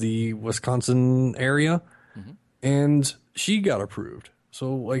out of the Wisconsin area, and she got approved.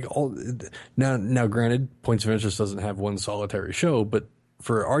 So, like, now, granted, Points of Interest doesn't have one solitary show, but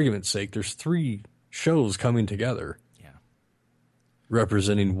for argument's sake, there's 3 shows coming together,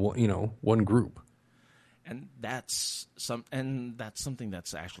 representing one group. And that's something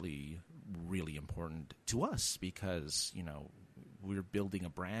that's actually really important to us because we're building a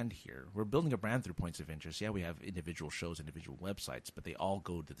brand here. We're building a brand through Points of Interest. Yeah, we have individual shows, individual websites, but they all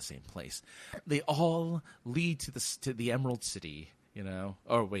go to the same place. They all lead to the Emerald City.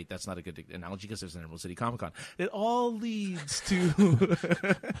 Oh wait, that's not a good analogy because there's an Emerald City Comic Con. It all leads to.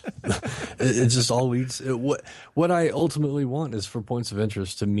 It just all leads. What I ultimately want is for Points of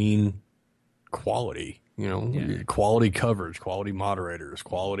Interest to mean quality. Quality coverage, quality moderators,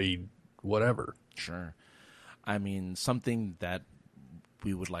 quality whatever. Sure. I mean, something that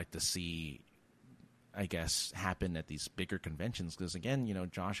we would like to see, I guess, happen at these bigger conventions. Because again,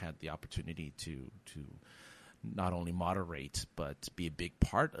 Josh had the opportunity to not only moderate but be a big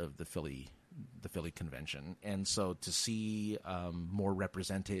part of the Philly convention, and so to see more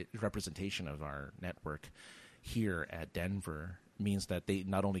representation of our network here at Denver means that they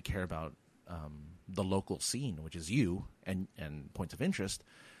not only care about the local scene, which is you and Points of Interest,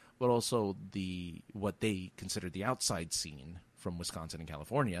 but also what they consider the outside scene from Wisconsin and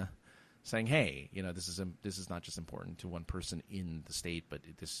California, saying, "Hey, this is not just important to one person in the state, but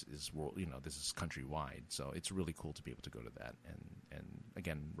this is world. This is countrywide." So it's really cool to be able to go to that and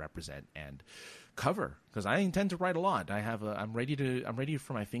again represent and cover, because I intend to write a lot. I'm ready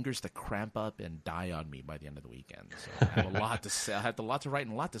for my fingers to cramp up and die on me by the end of the weekend. So I have a lot to say. I have a lot to write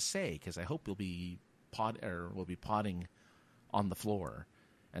and a lot to say because I hope we'll be podding on the floor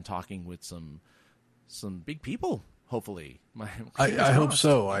and talking with some big people. Hopefully, I hope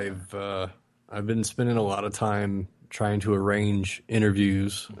so. I've been spending a lot of time trying to arrange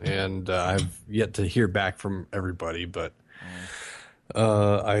interviews, and I've yet to hear back from everybody. But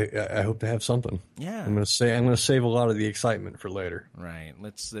I hope to have something. Yeah, I'm gonna save a lot of the excitement for later. Right.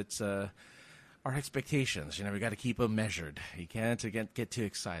 Let's our expectations. We got to keep them measured. You can't get too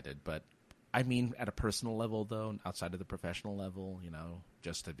excited. But I mean, at a personal level, though, outside of the professional level,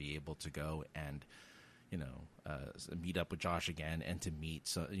 just to be able to go and meet up with Josh again and to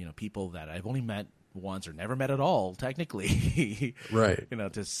meet people that I've only met once or never met at all, technically. Right.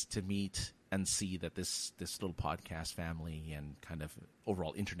 To meet and see that this little podcast family and kind of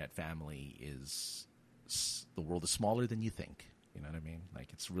overall internet family the world is smaller than you think. You know what I mean?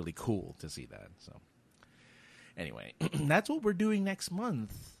 Like, it's really cool to see that. So Anyway, that's what we're doing next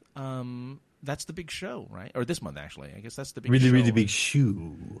month. That's the big show, right? Or this month, actually. I guess that's the big show. Really big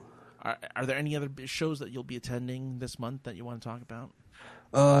shoe. Are there any other shows that you'll be attending this month that you want to talk about?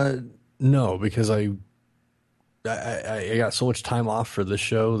 No, because I got so much time off for this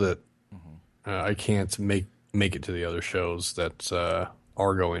show that I can't make it to the other shows that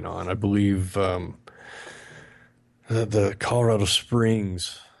are going on. I believe the Colorado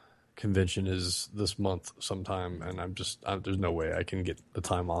Springs convention is this month sometime, and there's no way I can get the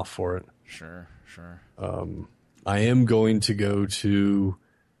time off for it. Sure. I am going to go to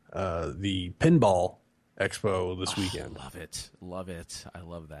the Pinball Expo this weekend. Love it. I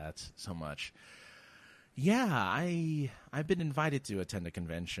love that so much. Yeah, I've been invited to attend a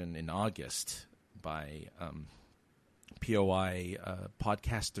convention in August by POI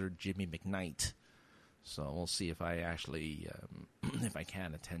podcaster Jimmy McKnight. So we'll see if I actually if I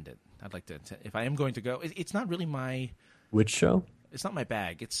can attend it. I'd like to attend. If I am going to go, it's not really my. Which show? It's not my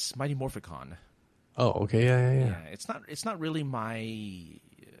bag. It's Mighty Morphicon. Oh, okay, yeah. It's not really my.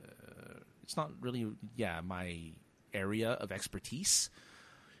 It's not really my area of expertise.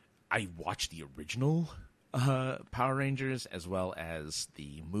 I watched the original Power Rangers as well as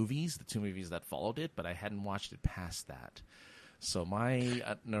the movies, the 2 movies that followed it, but I hadn't watched it past that. So my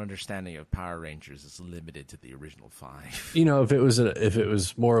understanding of Power Rangers is limited to the original 5. You know, if it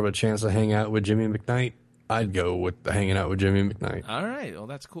was more of a chance to hang out with Jimmy McKnight, I'd go with hanging out with Jimmy McKnight. All right, well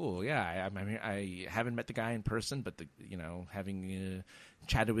that's cool. Yeah, I haven't met the guy in person, but having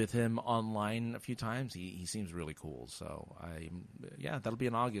chatted with him online a few times, he seems really cool. So that'll be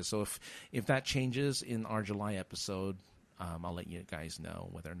in August. So if that changes in our July episode, I'll let you guys know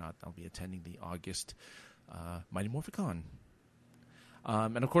whether or not I'll be attending the August Mighty Morphicon.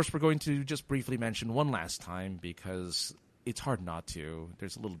 And of course, we're going to just briefly mention one last time because it's hard not to.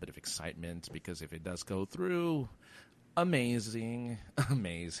 There's a little bit of excitement because if it does go through, amazing.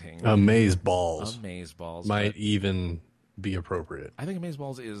 Amazeballs might even be appropriate. I think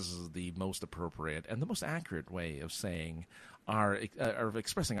Amazeballs is the most appropriate and the most accurate way of saying of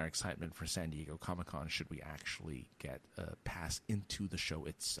expressing our excitement for San Diego Comic-Con should we actually get a pass into the show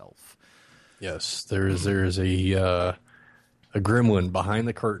itself. Yes, there is a gremlin behind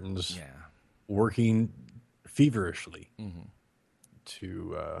the curtains working feverishly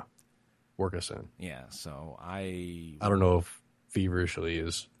to work us in. Yeah, so I don't know if feverishly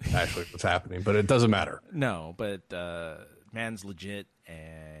is actually what's happening, but it doesn't matter. No, but man's legit,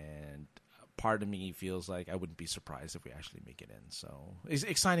 and part of me feels like I wouldn't be surprised if we actually make it in. So it's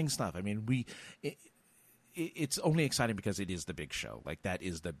exciting stuff. I mean, it's only exciting because it is the big show. Like that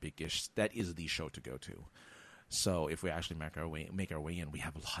is the show to go to. So if we actually make our way in, we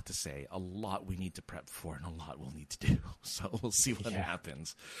have a lot to say, a lot we need to prep for, and a lot we'll need to do. So we'll see what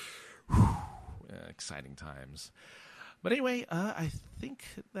happens. Exciting times. But anyway, I think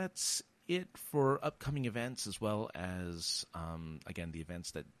that's it for upcoming events as well as, again, the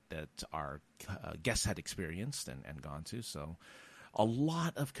events that our guests had experienced and gone to. So a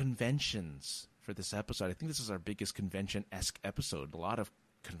lot of conventions for this episode. I think this is our biggest convention-esque episode. A lot of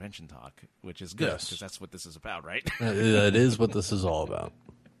convention talk, which is good because that's what this is about, right? That is what this is all about.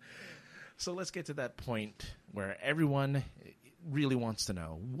 So let's get to that point where everyone really wants to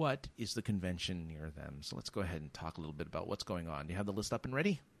know what is the convention near them. So let's go ahead and talk a little bit about what's going on. Do you have the list up and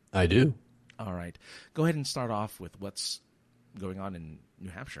ready? I do. All right. Go ahead and start off with what's going on in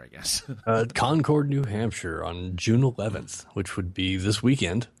New Hampshire, I guess. Concord, New Hampshire on June 11th, which would be this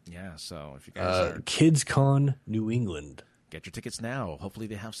weekend. Yeah, so if you guys are... KidsCon New England. Get your tickets now. Hopefully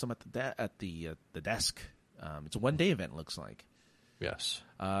they have some at the desk. It's a one-day event, looks like. Yes.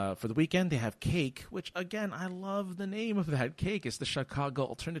 For the weekend, they have Cake, which, again, I love the name of that. Cake. It's the Chicago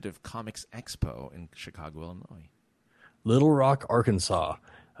Alternative Comics Expo in Chicago, Illinois. Little Rock, Arkansas.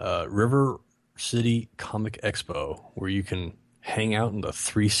 River City Comic Expo, where you can hang out in the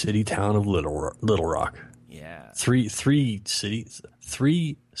 3-city town of Little Rock. Yeah. Three streetlight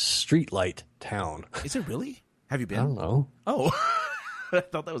town. Is it really? Have you been? I don't know. Oh, I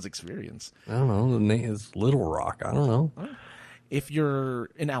thought that was experience. I don't know. The name is Little Rock. I don't know. If you're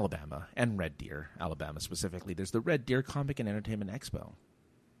in Alabama and Red Deer, Alabama specifically, there's the Red Deer Comic and Entertainment Expo.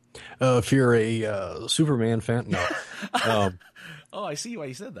 If you're a Superman fan, no. Oh, I see why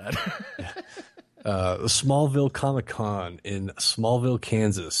you said that. Smallville Comic Con in Smallville,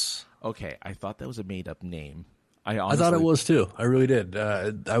 Kansas. Okay, I thought that was a made-up name. I thought it was too. I really did.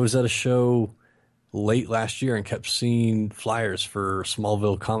 I was at a show late last year and kept seeing flyers for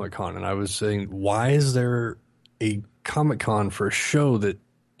Smallville Comic Con, and I was saying, why is there a Comic Con for a show that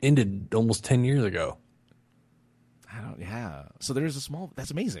ended almost 10 years ago? I Yeah. So there's a small.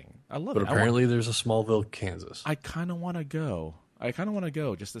 That's amazing. I love But it. apparently there's a Smallville, Kansas. I kind of want to go.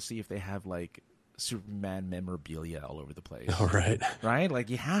 Just to see if they have like Superman memorabilia all over the place. All right. Right? Like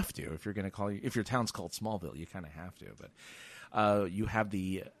you have to if you're going to if your town's called Smallville, you kind of have to. But you have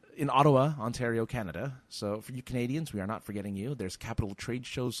in Ottawa, Ontario, Canada. So for you Canadians, we are not forgetting you. There's Capital Trade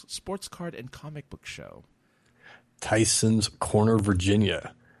Show's Sports Card and Comic Book Show. Tyson's Corner,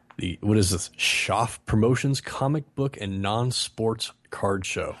 Virginia. What is this? Schaff Promotions Comic Book and Non-Sports Card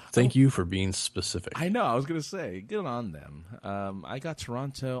Show. Thank you for being specific. I know. I was going to say, good on them. I got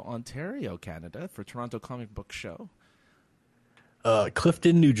Toronto, Ontario, Canada for Toronto Comic Book Show.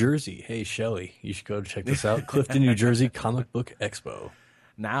 Clifton, New Jersey. Hey, Shelley, you should go check this out. Clifton, New Jersey Comic Book Expo.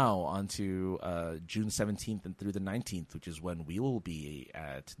 Now on to June 17th and through the 19th, which is when we will be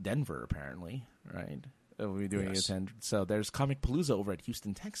at Denver, apparently, right? We'll be doing So there's Comic Palooza over at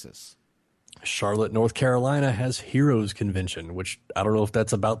Houston, Texas. Charlotte, North Carolina has Heroes Convention, which I don't know if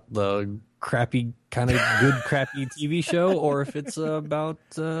that's about the crappy, kind of good, crappy TV show or if it's about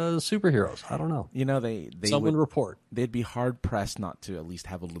superheroes. I don't know. You know, they Someone report. They'd be hard pressed not to at least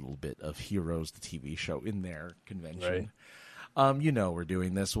have a little bit of Heroes, the TV show, in their convention. Right. You know, we're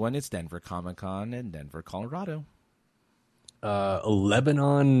doing this one. It's Denver Comic Con in Denver, Colorado.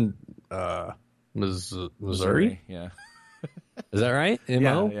 Lebanon, Missouri? Yeah. Is that right?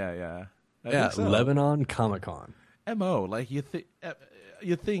 MO? Yeah. I Yeah, think so. Lebanon Comic Con. MO, like you think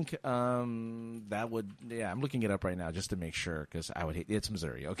that would, I'm looking it up right now just to make sure because I would hate it's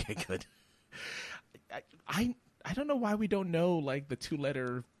Missouri. Okay, good. I don't know why we don't know like the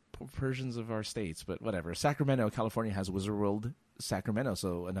 2-letter versions of our states, but whatever. Sacramento, California has Wizard World Sacramento,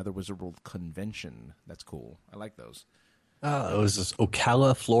 so another Wizard World convention. That's cool. I like those. It was this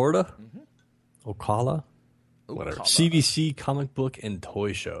Ocala, Florida. Ocala? Whatever. CBC Comic Book and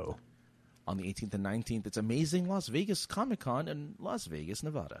Toy Show. On the 18th and 19th, it's Amazing Las Vegas Comic Con in Las Vegas,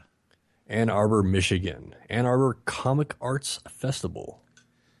 Nevada. Ann Arbor, Michigan. Ann Arbor Comic Arts Festival.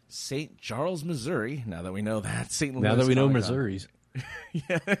 St. Charles, Missouri. Now that we know that. St. Louis Now that we know Comic-Con. Missouri's.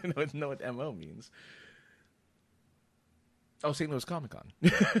 Yeah, I know what MO means. Oh, St. Louis Comic Con.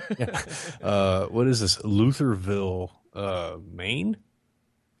 What is this? Lutherville, Maine?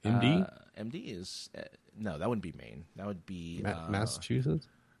 MD? MD is... no, that wouldn't be Maine. That would be... Massachusetts?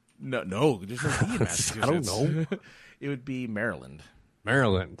 No, there's no D in Massachusetts. I don't know. It would be Maryland.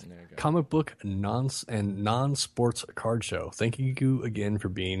 Maryland. There you go. Comic book non-sports card show. Thank you again for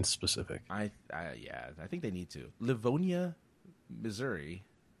being specific. I think they need to. Livonia, Missouri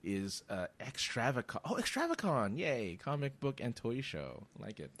is Extravacon. Oh, Extravacon! Yay! Comic book and toy show.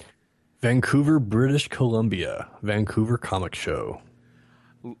 Like it. Vancouver, British Columbia. Vancouver Comic Show.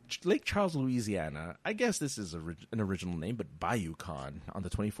 Lake Charles, Louisiana. I guess this is an original name, but BayouCon on the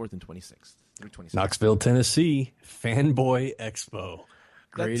 24th and 26th. Through 26th. Knoxville, Tennessee. Fanboy Expo.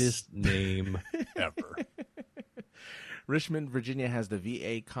 Greatest name ever. Richmond, Virginia has the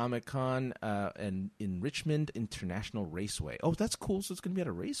VA Comic Con and in Richmond International Raceway. Oh, that's cool. So it's going to be at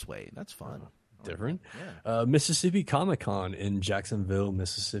a raceway. That's fun. Different. Yeah. Mississippi Comic Con in Jacksonville,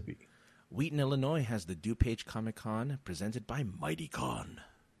 Mississippi. Wheaton, Illinois has the DuPage Comic Con presented by MightyCon.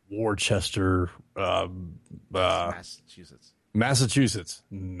 Worcester, Massachusetts.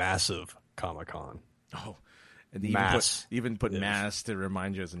 Massive Comic Con. Oh, and they Mass. even put Mass to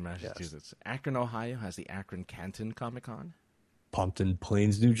remind you it's in Massachusetts. Yes. Akron, Ohio has the Akron Canton Comic Con. Pompton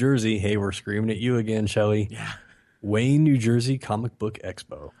Plains, New Jersey. Hey, we're screaming at you again, Shelley. Yeah. Wayne, New Jersey Comic Book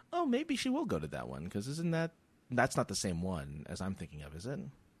Expo. Oh, maybe she will go to that one because that's not the same one as I'm thinking of, is it?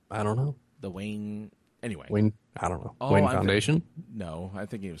 I don't know. The Wayne. Anyway. Wayne, I don't know. Wayne Foundation? No, I'm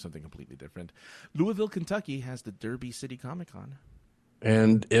thinking of something completely different. Louisville, Kentucky has the Derby City Comic Con.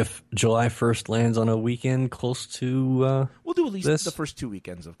 And if July 1st lands on a weekend close to we'll do at least this? the first 2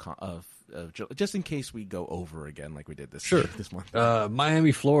 weekends of just in case we go over again like we did this month.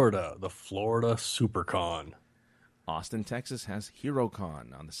 Miami, Florida, the Florida SuperCon. Austin, Texas has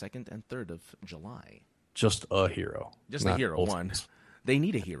HeroCon on the 2nd and 3rd of July. Just a hero. Just a hero, one. They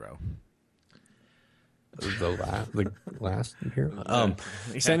need a hero. The last hero.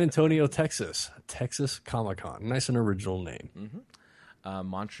 San Antonio, Texas. Texas Comic Con. Nice and original name. Mm-hmm.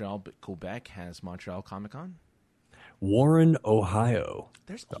 Montreal, Quebec has Montreal Comic Con. Warren, Ohio.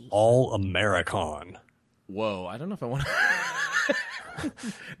 There's the All Americon. Whoa, I don't know if I want to.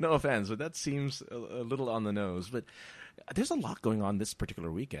 No offense, but that seems a little on the nose. But there's a lot going on this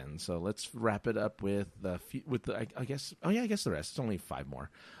particular weekend, so let's wrap it up with the I guess. Oh yeah, I guess the rest. It's only 5 more.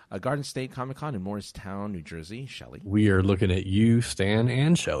 Garden State Comic Con in Morristown, New Jersey. Shelley. We are looking at you, Stan,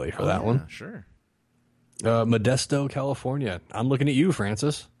 and Shelley for that one. Sure. Modesto, California. I'm looking at you,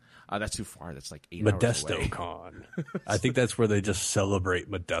 Francis. That's too far. That's like 8 hours Modesto away. Con. I think that's where they just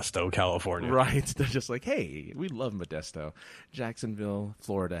celebrate Modesto, California. Right. They're just like, hey, we love Modesto. Jacksonville,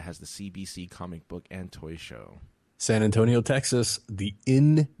 Florida has the CBC Comic Book and Toy Show. San Antonio, Texas, the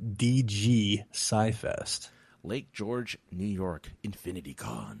NDG Sci-Fest. Lake George, New York, Infinity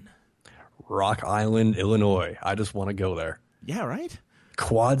Con. Rock Island, Illinois. I just want to go there. Yeah, right?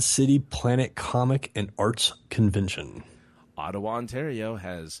 Quad City Planet Comic and Arts Convention. Ottawa, Ontario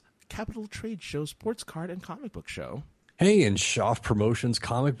has Capital Trade Show Sports Card and Comic Book Show. Hey, and Schaff Promotions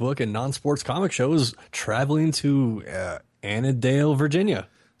comic book and non-sports comic shows traveling to Annandale, Virginia.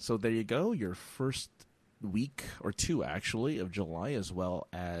 So there you go, your first week or two, actually, of July, as well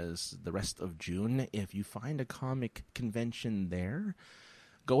as the rest of June. If you find a comic convention there,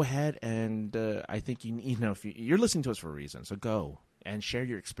 go ahead and I think you know, if you're listening to us for a reason, so go and share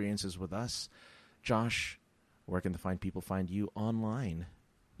your experiences with us. Josh, where can people find you online?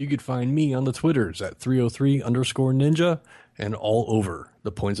 You could find me on the Twitters at 303_ninja and all over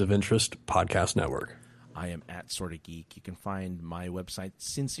the Points of Interest podcast network. I am at Sorta Geek. You can find my website,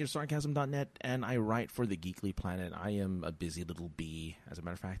 sinceresarcasm.net, and I write for the Geekly Planet. I am a busy little bee. As a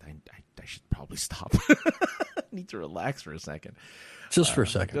matter of fact, I should probably stop. I need to relax for a second. Just for a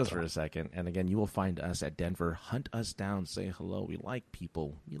second. Just for a second. And again, you will find us at Denver. Hunt us down. Say hello. We like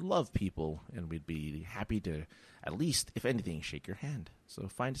people. We love people. And we'd be happy to, at least, if anything, shake your hand. So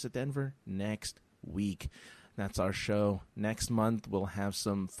find us at Denver next week. That's our show. Next month, we'll have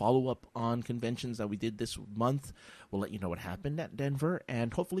some follow-up on conventions that we did this month. We'll let you know what happened at Denver.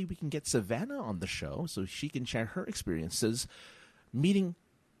 And hopefully we can get Savannah on the show so she can share her experiences meeting,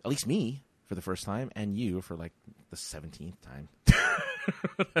 at least me, for the first time, and you for like the 17th time.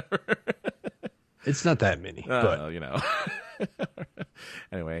 It's not that many, but you know.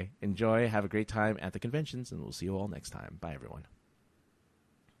 Anyway, enjoy. Have a great time at the conventions, and we'll see you all next time. Bye, everyone.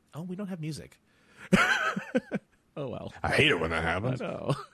 Oh, we don't have music. Oh, well. I hate it when that happens. I know.